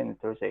to do the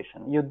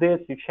inventorization. You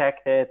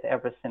checked it.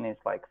 Everything is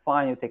like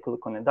fine. You take a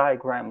look on the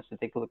diagrams. You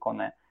take a look on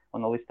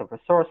a list of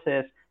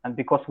resources, and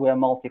because we are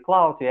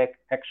multi-cloud, we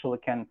actually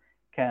can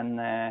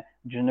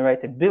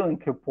generate a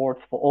billing report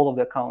for all of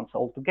the accounts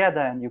all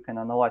together, and you can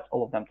analyze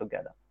all of them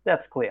together.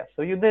 That's clear.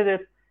 So you did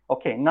it.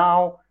 Okay,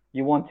 now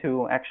you want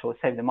to actually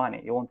save the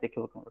money. You want to take a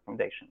look on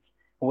recommendations.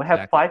 We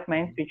have 5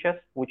 main features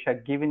which are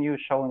giving you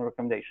showing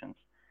recommendations.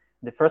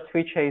 The first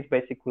feature is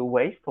basically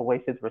waste or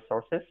wasted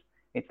resources.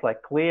 It's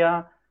like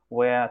clear.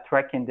 We're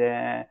tracking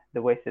the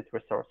wasted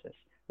resources,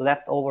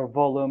 leftover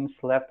volumes,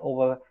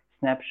 leftover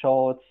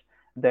snapshots,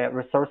 the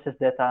resources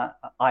that are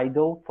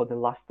idle for the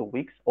last 2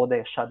 weeks or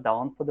they're shut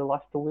down for the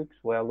last 2 weeks.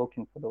 We're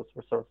looking for those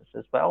resources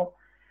as well.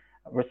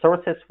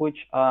 Resources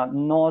which are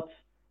not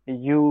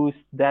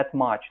used that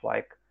much,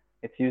 like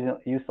it's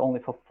used only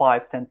for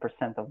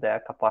 5-10% of their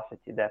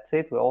capacity. That's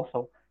it. We're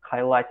also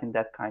highlighting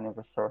that kind of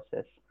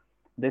resources.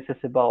 This is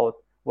about,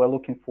 we're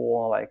looking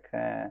for like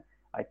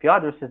IP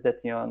addresses that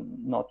you're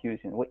not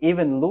using. We're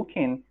even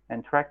looking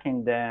and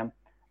tracking the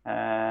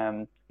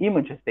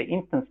images, the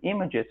instance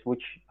images,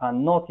 which are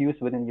not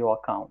used within your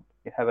account.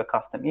 You have a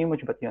custom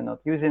image, but you're not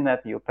using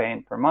that. You're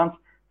paying per month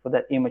for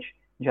that image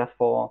just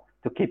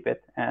to keep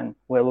it, and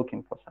we're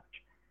looking for such.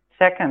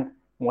 Second,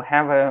 we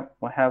have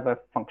a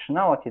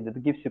functionality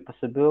that gives you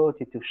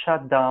possibility to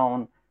shut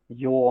down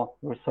your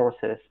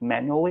resources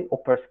manually or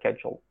per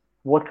schedule.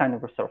 What kind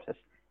of resources?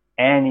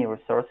 Any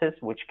resources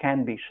which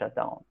can be shut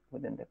down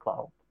within the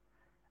cloud.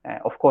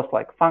 Of course,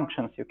 like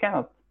functions, you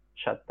cannot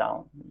shut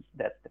down.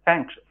 That's the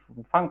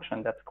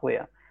function, that's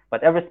clear.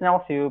 But everything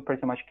else you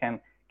pretty much can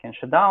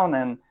shut down.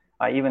 And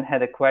I even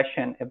had a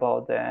question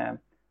about the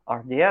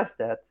RDS,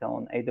 that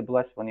on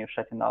AWS, when you're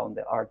shutting down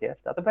the RDS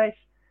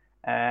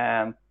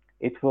database,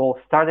 it will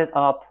start it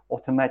up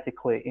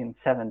automatically in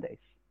 7 days.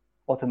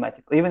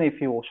 Automatically. Even if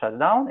you will shut it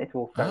down, it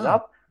will start it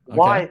up. Okay.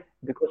 Why?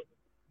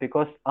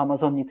 Because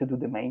Amazon need to do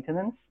the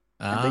maintenance,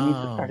 and they need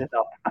to start it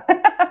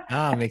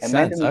up. Makes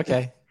sense.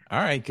 Okay.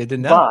 All right. Good to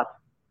know.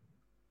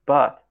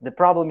 But the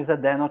problem is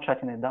that they're not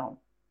shutting it down.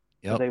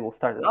 Yep. So they will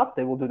start it up,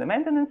 they will do the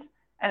maintenance,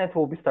 and it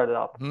will be started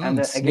up. And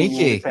then,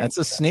 sneaky. Again, that's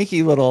a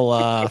sneaky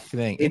little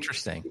thing.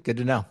 Interesting. Good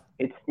to know.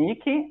 It's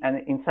sneaky,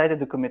 and inside the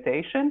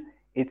documentation,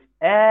 it's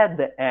at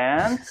the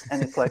end,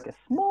 and it's like a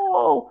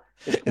small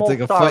it's like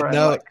a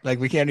footnote. Like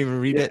we can't even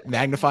read it.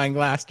 Magnifying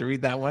glass to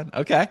read that one.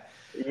 Okay.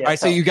 Yeah, all right.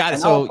 So you got it.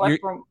 So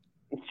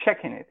it's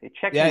checking it. It's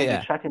checking it.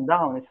 It's shutting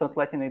down. It's not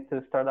letting it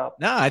to start up.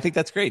 No, I think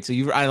that's great. So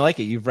I like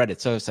it. You've read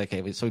it. So it's like,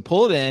 okay, so we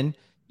pull it in.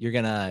 You're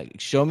going to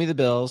show me the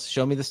bills,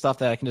 show me the stuff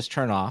that I can just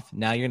turn off.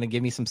 Now you're going to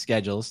give me some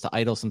schedules to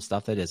idle some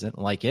stuff that isn't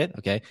like it.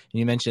 Okay. And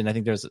you mentioned, I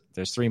think there's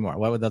 3 more.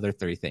 What were the other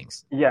 3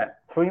 things? Yeah,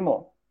 3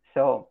 more.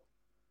 So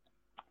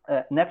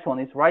next one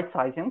is right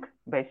sizing.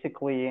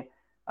 Basically,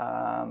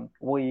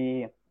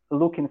 we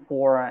looking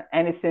for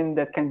anything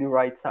that can be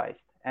right sized,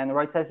 and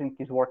right sizing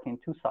is working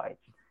 2 sides.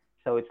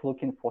 So it's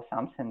looking for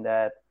something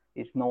that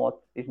is not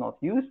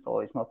used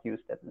or is not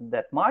used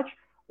that much,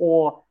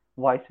 or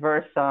vice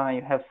versa.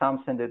 You have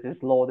something that is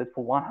loaded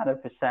for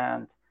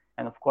 100%,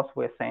 and of course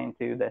we're saying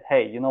to you that,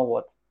 hey, you know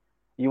what,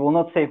 you will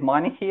not save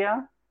money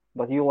here,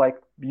 but you like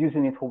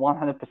using it for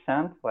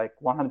 100%, like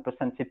 100%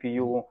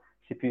 CPU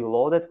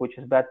loaded, which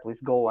is bad. Please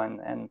go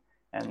and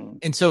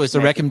so is the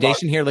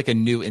recommendation here like a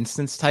new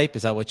instance type?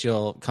 Is that what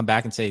you'll come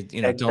back and say,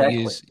 exactly. Don't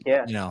use,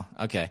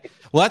 okay.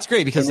 Well, that's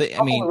great, because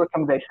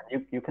recommendation,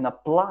 you can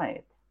apply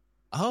it.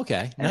 Oh,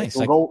 okay. And nice.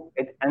 It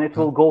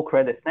will go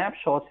create a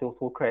snapshot. It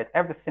will create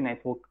everything.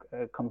 It will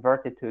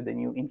convert it to the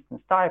new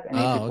instance type. And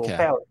if it will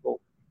fail,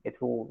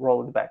 it will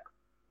roll it back.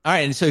 All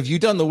right. And so have you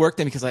done the work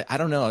then? Because I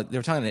don't know. They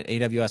were talking at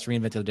AWS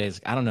reInvent the other day.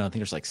 Like, I don't know. I think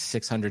there's like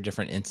 600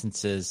 different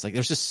instances. Like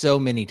there's just so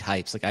many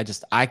types. Like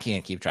I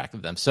can't keep track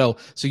of them. So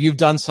you've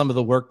done some of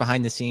the work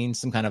behind the scenes,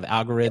 some kind of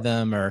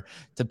algorithm or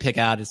to pick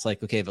out, it's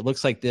like, okay, if it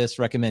looks like this,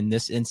 recommend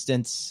this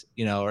instance,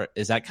 or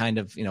is that kind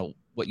of,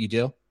 what you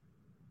do?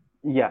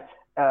 Yes.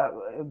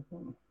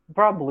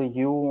 Probably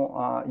you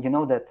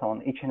know that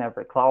on each and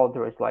every cloud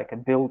there is like a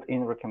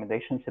built-in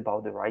recommendations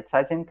about the right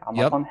sizing.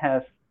 Amazon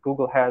has,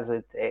 Google has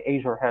it,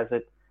 Azure has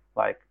it.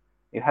 Like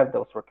you have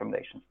those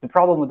recommendations. The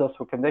problem with those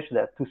recommendations,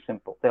 they're too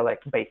simple. They're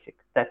like basic.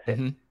 That's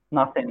it.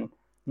 Nothing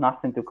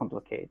too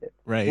complicated.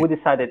 Right. We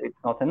decided it's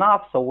not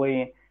enough, so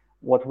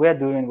what we're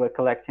doing, we're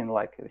collecting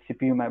like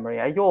CPU memory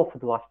I/O for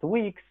the last 2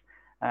 weeks,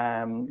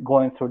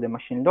 going through the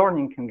machine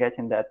learning and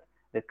getting that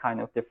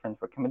kind of different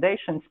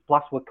recommendations.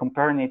 Plus, we're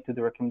comparing it to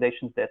the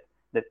recommendations that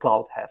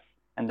cloud has,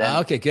 and then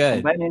okay,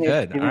 good.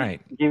 All right,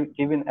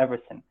 giving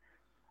everything.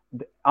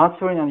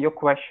 Answering on your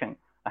question,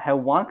 I have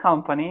one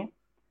company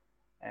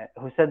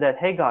who said that,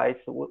 hey guys,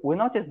 we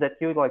noticed that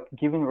you like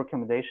giving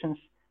recommendations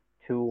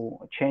to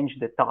change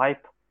the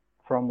type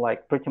from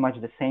like pretty much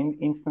the same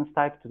instance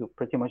type to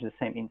pretty much the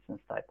same instance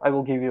type. I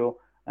will give you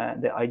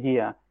the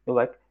idea. You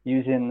like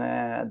using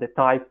the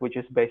type which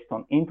is based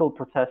on Intel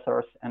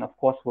processors, and of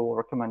course we will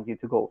recommend you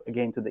to go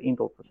again to the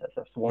Intel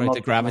processors. Right, the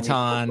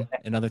Graviton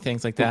and other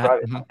things like that.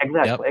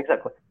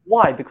 Exactly.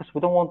 Why? Because we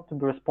don't want to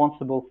be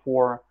responsible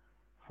for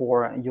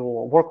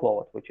your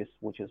workload,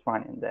 which is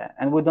running there,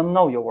 and we don't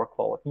know your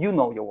workload. You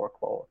know your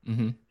workload,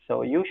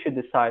 so you should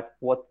decide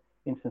what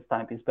instance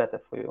type is better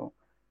for you,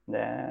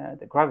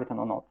 the Graviton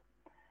or not.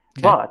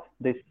 Okay. But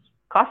this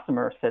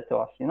customer said to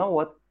us, you know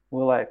what?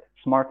 We're like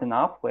smart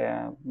enough.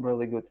 We're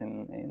really good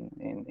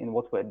in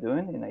what we're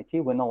doing in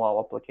IT. We know our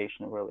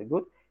application really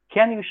good.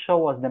 Can you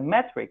show us the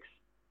metrics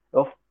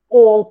of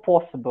all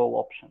possible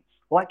options,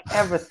 like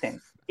everything,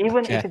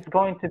 even if it's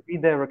going to be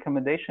the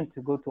recommendation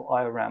to go to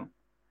IRM?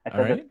 I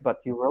said that,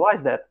 but you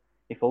realize that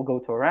if you'll go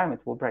to IRM,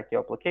 it will break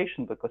your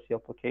application because your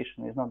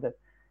application is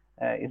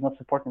not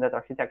supporting that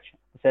architecture.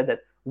 He said that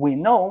we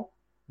know,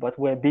 but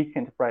we're a big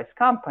enterprise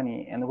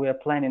company and we are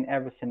planning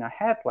everything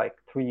ahead, like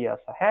 3 years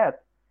ahead.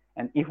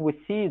 And if we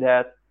see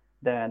that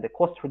the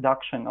cost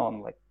reduction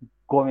on like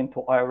going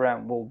to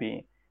IRM will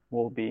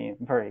be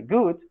very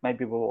good,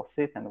 maybe we will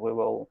sit and we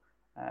will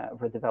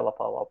redevelop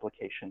our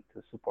application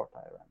to support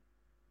IRM.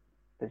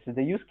 This is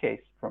the use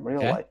case from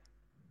real life.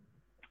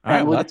 All right.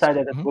 And we Well,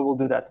 decided that we will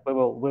do that. We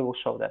will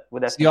show that.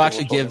 So you'll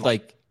actually give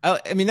like,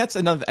 I mean, that's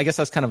another, I guess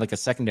that's kind of like a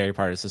secondary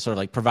part, is sort of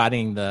like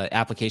providing the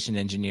application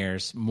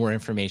engineers more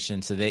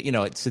information so they,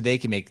 so they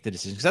can make the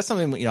decision. Cause that's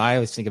something, I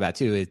always think about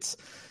too. It's,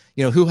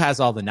 who has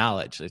all the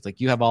knowledge? It's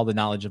like you have all the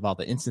knowledge of all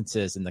the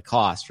instances and the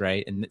cost,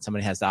 right? And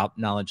somebody has the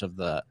knowledge of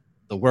the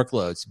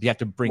workloads. You have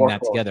to bring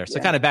that together. So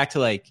kind of back to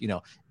like,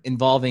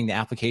 involving the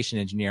application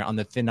engineer on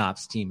the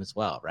FinOps team as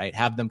well, right?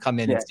 Have them come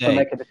in and say, to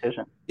make a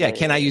decision.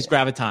 Can I use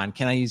Graviton?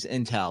 Can I use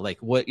Intel? Like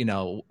what,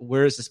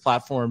 where is this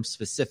platform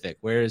specific?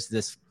 Where is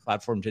this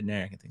platform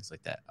generic and things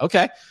like that?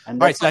 Okay. All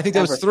right. So I think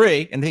there was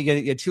 3, and then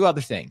you had 2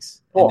 other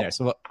things in there.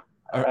 So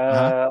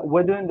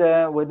we're doing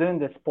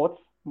the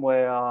spots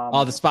where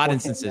the spot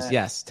instances.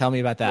 Yes. Tell me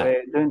about that.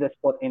 We're doing the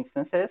spot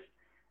instances.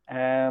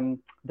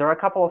 There are a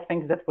couple of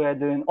things that we are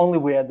doing.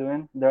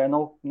 There are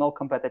no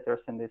competitors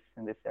in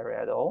this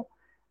area at all.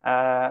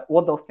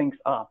 What those things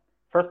are?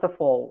 First of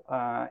all,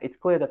 it's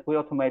clear that we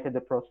automated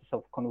the process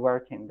of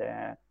converting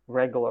the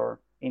regular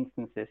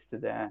instances to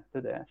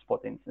the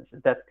spot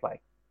instances.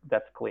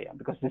 That's clear,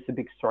 because this is a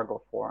big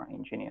struggle for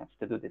engineers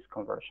to do this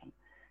conversion.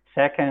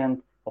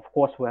 Second, of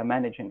course, we are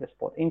managing the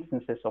spot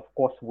instances. Of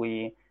course,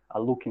 we are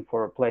looking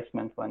for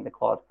replacement when the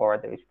cloud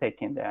provider is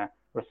taking the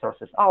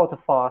resources out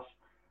of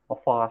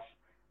us.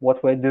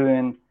 What we're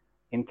doing,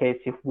 in case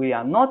if we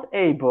are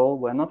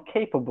we're not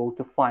capable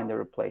to find a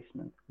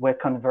replacement, we're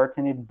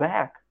converting it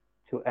back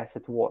to as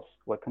it was.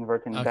 We're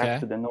converting it back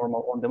to the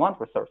normal on-demand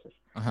resources.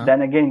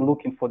 Then again,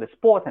 looking for the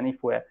spot, and if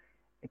we're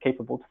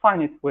capable to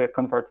find it, we're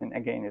converting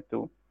again it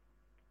to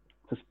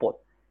spot.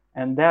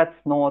 And that's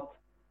not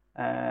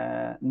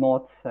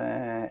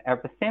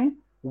everything.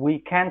 We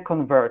can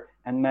convert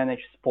and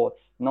manage spots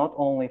not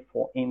only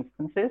for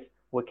instances.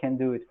 We can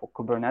do it for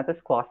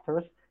Kubernetes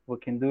clusters. We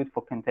can do it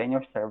for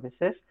container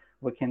services.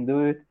 We can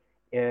do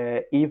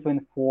it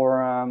even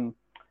for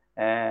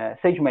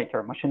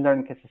SageMaker, machine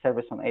learning as a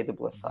service on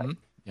AWS side.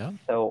 Yeah.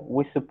 So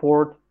we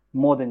support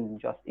more than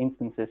just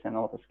instances and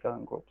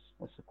auto-scaling groups.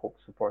 We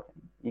support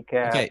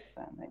EKS. Okay.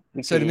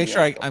 So to make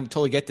sure I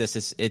totally get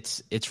this,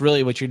 it's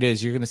really what you're doing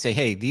is you're going to say,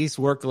 hey, these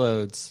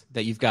workloads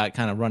that you've got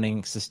kind of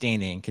running,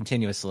 sustaining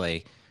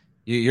continuously,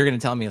 you're going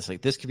to tell me it's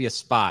like, this could be a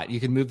spot. You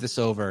can move this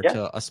over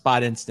to a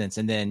spot instance,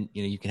 and then,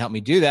 you can help me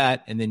do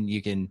that. And then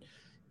you can,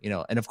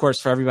 and of course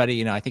for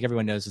everybody, I think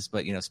everyone knows this,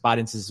 but, spot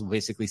instance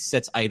basically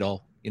sits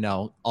idle,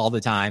 all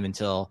the time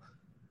until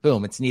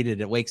boom, it's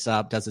needed. It wakes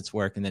up, does its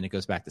work, and then it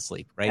goes back to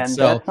sleep. Right. And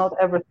that's not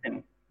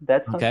everything.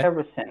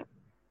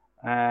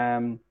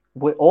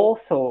 We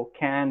also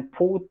can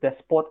put the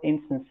spot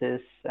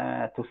instances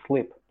to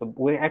sleep.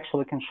 We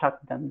actually can shut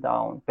them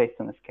down based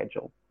on a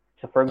schedule.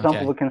 So, for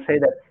example, we can say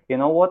that, you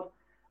know what,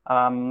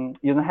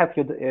 you don't have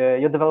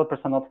your developers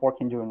are not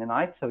working during the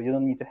night, so you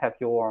don't need to have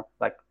your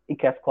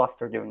EKS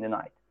cluster during the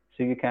night.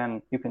 So you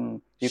can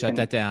shut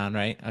that down,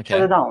 right? Okay.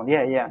 Shut it down,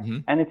 yeah.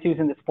 And it's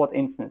using the spot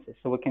instances.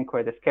 So we can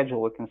create a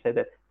schedule. We can say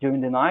that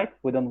during the night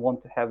we don't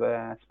want to have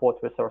spot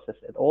resources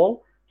at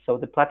all. So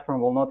the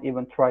platform will not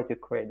even try to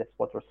create a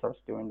spot resource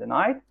during the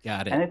night.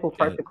 Got it. And it will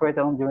try to create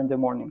it during the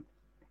morning.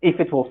 If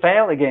it will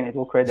fail, again, it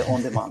will create it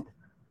on demand.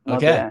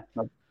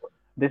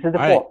 This is the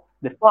 4.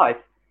 The 5.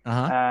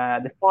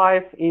 The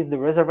 5 is the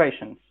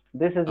reservations.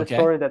 This is the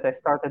story that I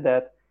started,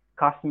 that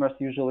customers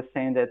usually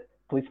saying that,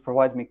 please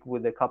provide me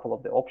with a couple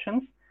of the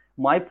options.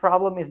 My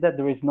problem is that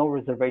there is no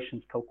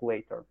reservations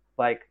calculator.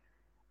 Like,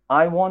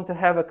 I want to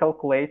have a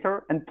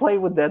calculator and play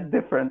with that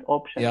different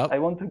options. I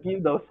want to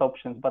give those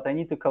options, but I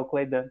need to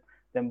calculate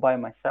them by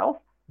myself.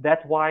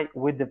 That's why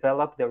we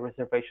developed the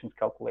reservations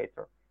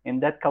calculator. In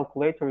that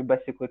calculator, you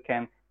basically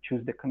can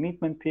choose the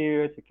commitment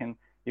period.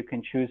 You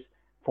can choose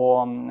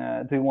for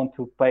do you want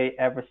to pay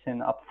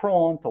everything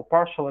upfront or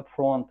partial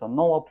upfront or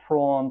no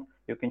upfront.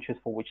 You can choose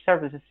for which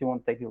services you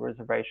want to take the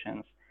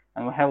reservations.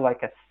 And we have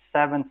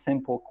 7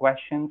 simple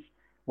questions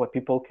where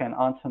people can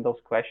answer those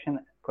questions.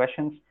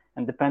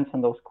 And depends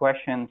on those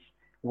questions,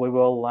 we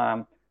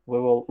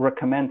will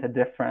recommend a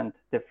different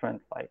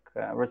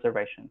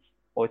reservations.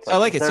 I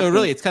like it. So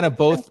really, it's kind of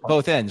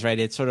both ends, right?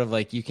 It's sort of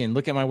like you can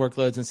look at my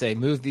workloads and say,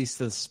 move these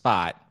to the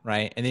spot,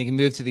 right? And then you can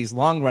move to these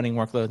long running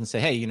workloads and say,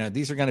 hey,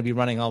 these are going to be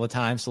running all the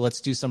time. So let's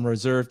do some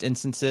reserved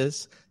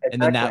instances.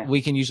 And then that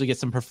we can usually get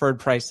some preferred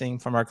pricing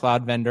from our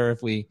cloud vendor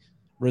if we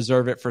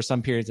reserve it for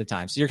some periods of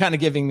time. So you're kind of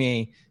giving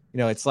me,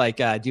 it's like,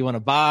 do you want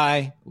to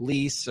buy,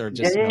 lease, or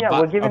just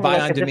buy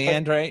on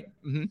demand, right?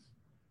 Mm-hmm.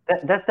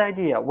 That's the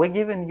idea. We're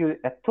giving you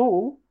a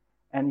tool,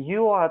 and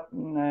you are,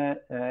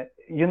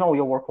 you know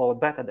your workload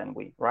better than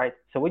we, right?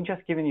 So we're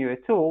just giving you a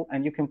tool,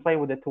 and you can play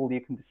with the tool. You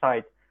can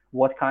decide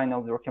what kind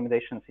of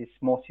recommendations is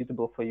more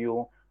suitable for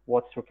you,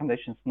 what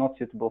recommendations not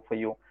suitable for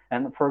you.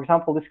 And for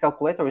example, this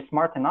calculator is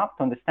smart enough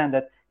to understand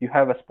that you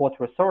have a spot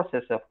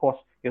resources. Of course,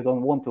 you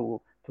don't want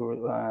to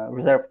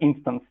reserve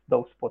instance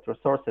those spot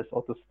resources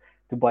or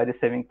to buy the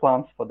saving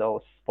plans for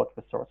those spot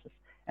resources.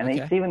 And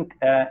it's even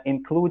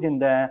including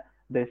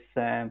this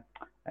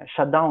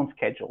shutdown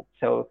schedule.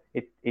 So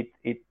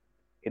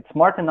it's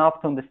smart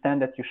enough to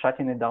understand that you're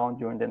shutting it down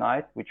during the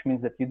night, which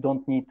means that you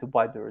don't need to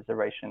buy the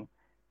reservation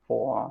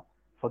for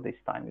for this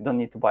time. You don't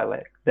need to buy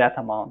like that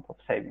amount of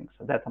savings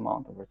or that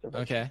amount of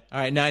reservation. Okay. All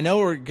right. Now I know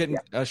we're getting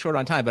short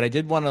on time, but I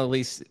did want to at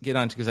least get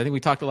on because I think we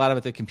talked a lot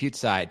about the compute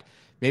side.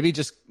 Maybe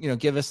just,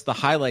 give us the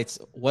highlights.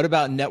 What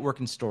about network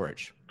and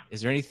storage?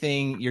 Is there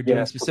anything you're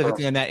doing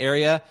specifically in that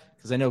area?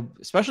 Because I know,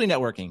 especially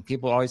networking,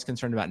 people are always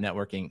concerned about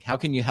networking. How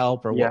can you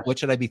help, or what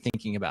should I be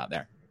thinking about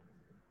there?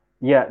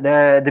 Yeah,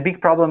 the big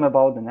problem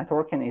about the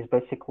networking is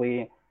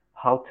basically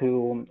how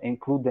to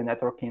include the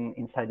networking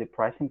inside the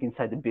pricing,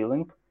 inside the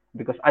billing,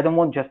 because I don't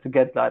want just to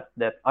get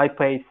that I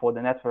paid for the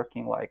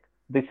networking like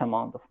this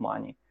amount of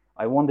money.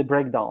 I want the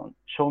breakdown.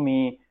 Show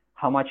me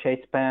how much I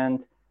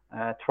spent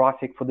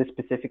traffic for this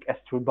specific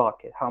S3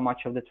 bucket, how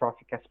much of the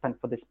traffic I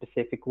spent for this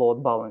specific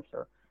load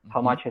balancer,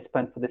 how much I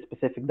spent for this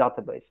specific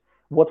database.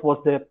 What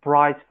was the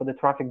price for the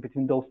traffic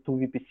between those two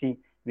VPC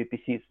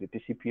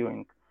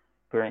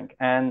peering,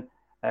 and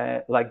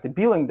like the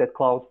billing that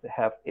clouds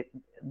have,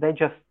 they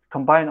just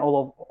combine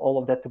all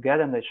of that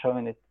together and they're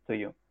showing it to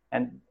you.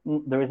 And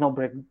there is no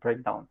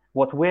breakdown.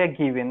 What we're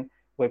giving,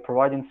 we're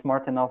providing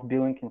smart enough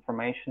billing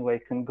information where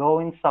you can go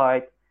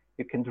inside,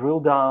 you can drill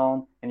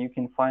down, and you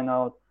can find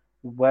out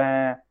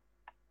where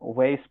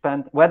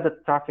the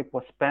traffic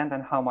was spent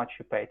and how much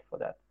you paid for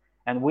that.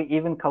 And we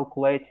even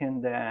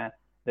calculating the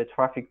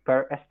traffic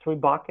per S3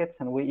 buckets,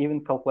 and we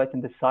even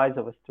calculating the size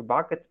of S3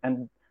 buckets,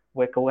 and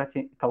we're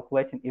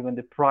calculating even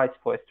the price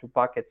for S3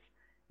 buckets,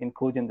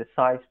 including the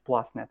size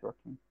plus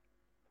networking.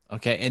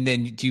 Okay, and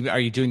then are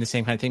you doing the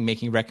same kind of thing,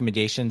 making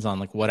recommendations on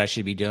like what I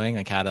should be doing,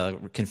 like how to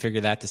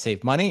configure that to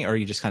save money, or are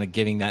you just kind of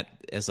giving that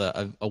as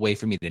a way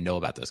for me to know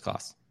about those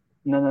costs?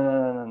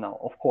 No.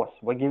 Of course,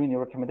 we're giving you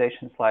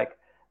recommendations like,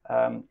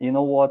 you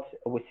know what,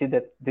 we see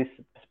that this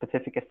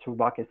specific S3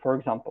 bucket, for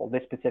example,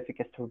 this specific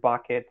S3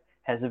 bucket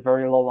has a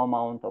very low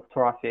amount of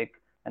traffic,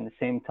 and at the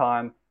same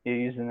time, you're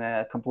using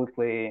a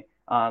completely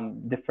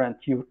different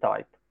queue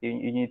type.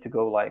 You need to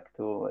go like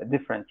to a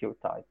different queue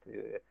type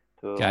to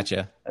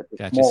Gotcha.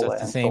 Smaller, so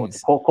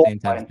it's the same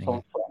type of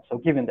thing. So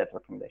giving that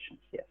recommendations,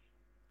 yes.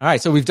 All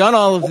right, so we've done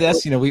all of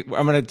this. I'm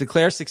going to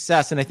declare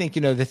success, and I think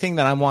the thing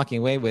that I'm walking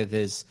away with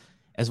is,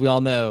 as we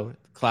all know,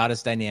 cloud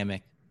is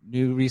dynamic.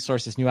 New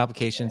resources, new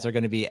applications are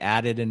going to be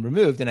added and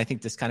removed, and I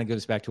think this kind of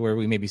goes back to where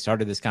we maybe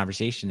started this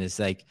conversation. Is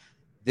like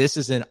this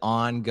is an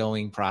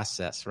ongoing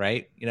process,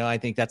 right? I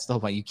think that's the whole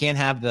point. You can't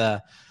have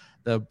the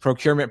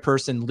procurement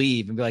person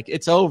leave and be like,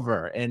 it's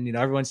over. And,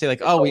 everyone say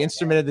like, oh, we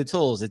instrumented the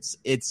tools. It's,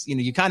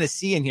 you kind of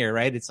see in here,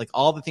 right? It's like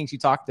all the things you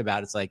talked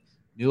about. It's like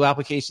new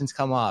applications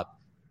come up,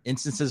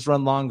 instances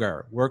run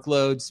longer,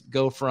 workloads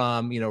go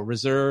from,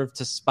 reserve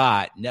to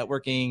spot,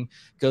 networking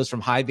goes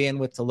from high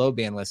bandwidth to low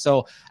bandwidth.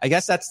 So I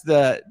guess that's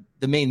the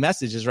main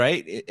message is,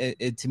 right?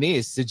 It to me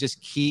is to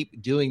just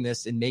keep doing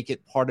this and make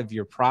it part of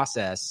your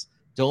process.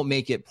 Don't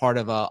make it part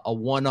of a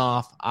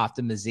one-off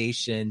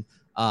optimization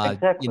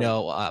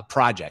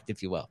project,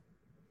 if you will.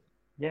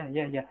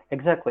 Yeah,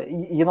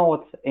 exactly. You know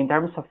what? In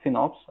terms of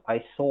FinOps,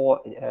 I saw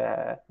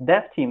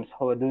dev teams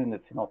who are doing the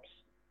FinOps.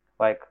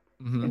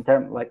 In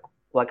terms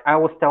like I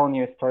was telling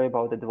you a story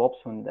about the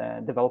DevOps when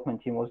the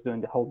development team was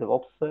doing the whole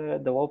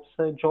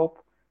DevOps job,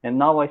 and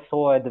now I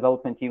saw a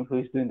development team who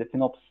is doing the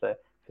FinOps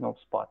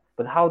part.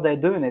 But how they're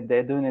doing it?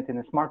 They're doing it in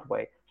a smart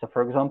way. So,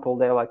 for example,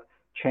 they're like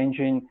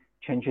changing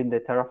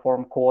the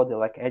Terraform code. They're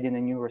like adding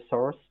a new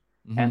resource.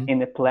 And in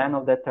the plan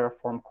of that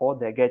Terraform code,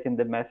 they're getting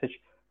the message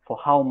for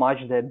how much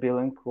their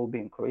billing will be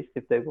increased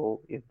if they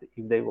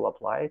will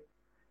apply it.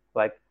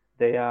 Like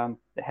they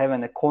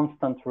having a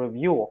constant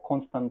review or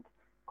constant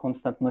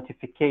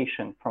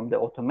notification from the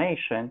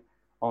automation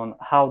on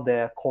how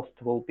their cost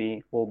will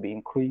be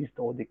increased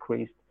or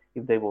decreased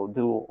if they will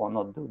do or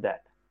not do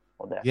that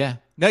or that. Yeah,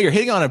 no, you're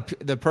hitting on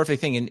the perfect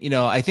thing, and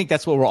I think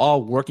that's what we're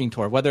all working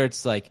toward. Whether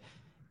it's like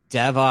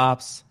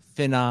DevOps,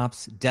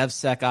 FinOps,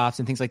 DevSecOps,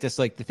 and things like this.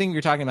 Like the thing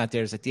you're talking about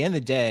there is at the end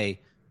of the day,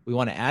 we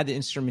want to add the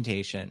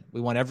instrumentation. We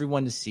want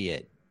everyone to see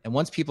it. And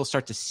once people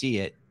start to see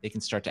it, they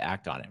can start to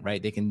act on it,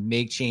 right? They can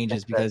make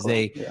changes because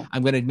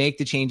I'm going to make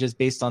the changes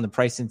based on the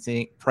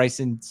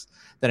pricings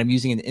that I'm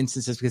using in the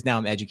instances because now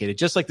I'm educated.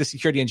 Just like the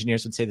security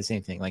engineers would say the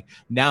same thing. Like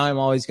now I'm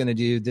always going to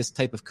do this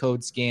type of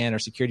code scan or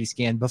security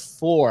scan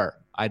before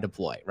I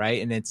deploy,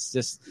 right? And it's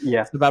just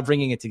it's about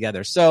bringing it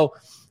together. So,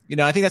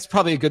 I think that's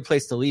probably a good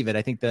place to leave it.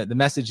 I think the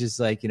message is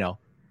like,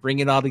 bring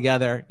it all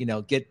together,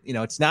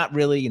 it's not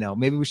really,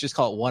 maybe we should just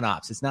call it one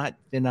ops. It's not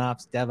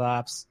FinOps,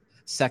 DevOps,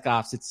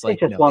 SecOps. It's like,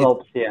 it's just one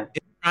ops. Yeah.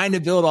 It's trying to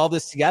build all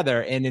this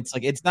together. And it's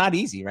like, it's not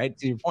easy, right?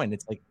 To your point.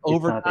 It's like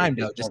over time,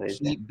 just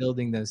keep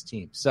building those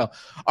teams. So,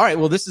 all right.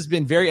 Well, this has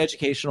been very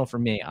educational for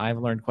me. I've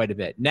learned quite a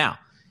bit. Now,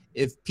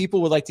 if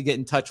people would like to get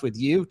in touch with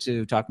you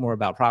to talk more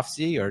about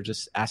Prophecy or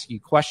just ask you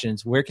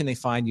questions, where can they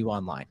find you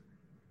online?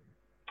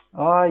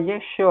 Yeah,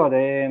 sure.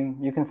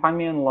 You can find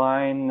me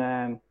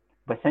online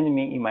by sending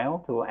me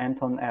email to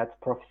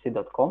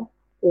anton@prophecy.com,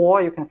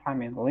 or you can find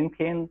me on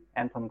LinkedIn,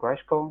 Anton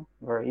Greshko,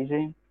 very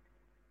easy.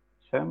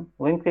 So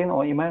LinkedIn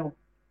or email.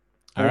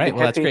 All right,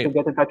 well, that's great. To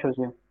get in touch with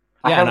you.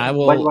 Yeah, I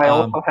will. By the way, I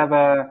also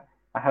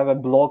have a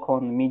blog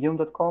on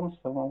Medium.com,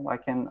 so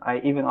I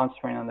even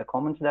answering on the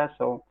comments there,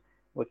 so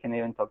we can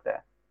even talk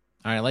there.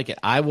 All right, I like it.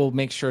 I will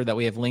make sure that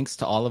we have links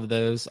to all of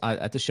those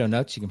at the show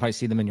notes. You can probably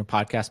see them in your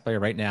podcast player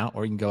right now,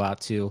 or you can go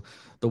out to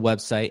the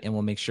website and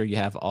we'll make sure you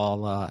have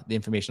all the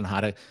information on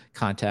how to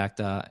contact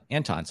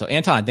Anton. So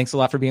Anton, thanks a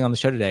lot for being on the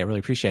show today. I really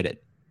appreciate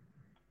it.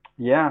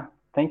 Yeah,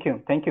 thank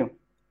you.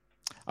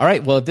 All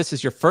right, well, if this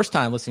is your first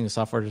time listening to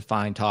Software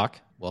Defined Talk,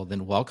 well,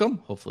 then welcome.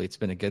 Hopefully it's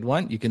been a good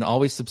one. You can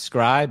always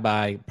subscribe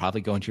by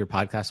probably going to your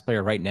podcast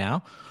player right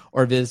now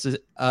or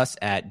visit us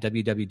at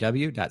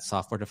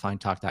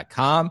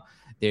www.softwaredefinedtalk.com.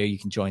 There you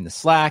can join the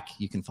Slack.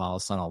 You can follow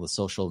us on all the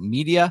social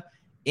media.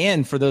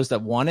 And for those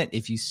that want it,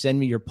 if you send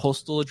me your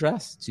postal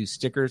address to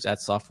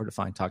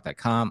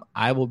stickers@softwaredefinedtalk.com,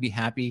 I will be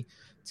happy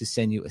to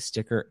send you a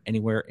sticker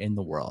anywhere in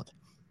the world.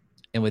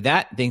 And with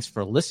that, thanks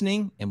for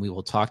listening, and we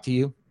will talk to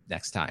you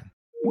next time.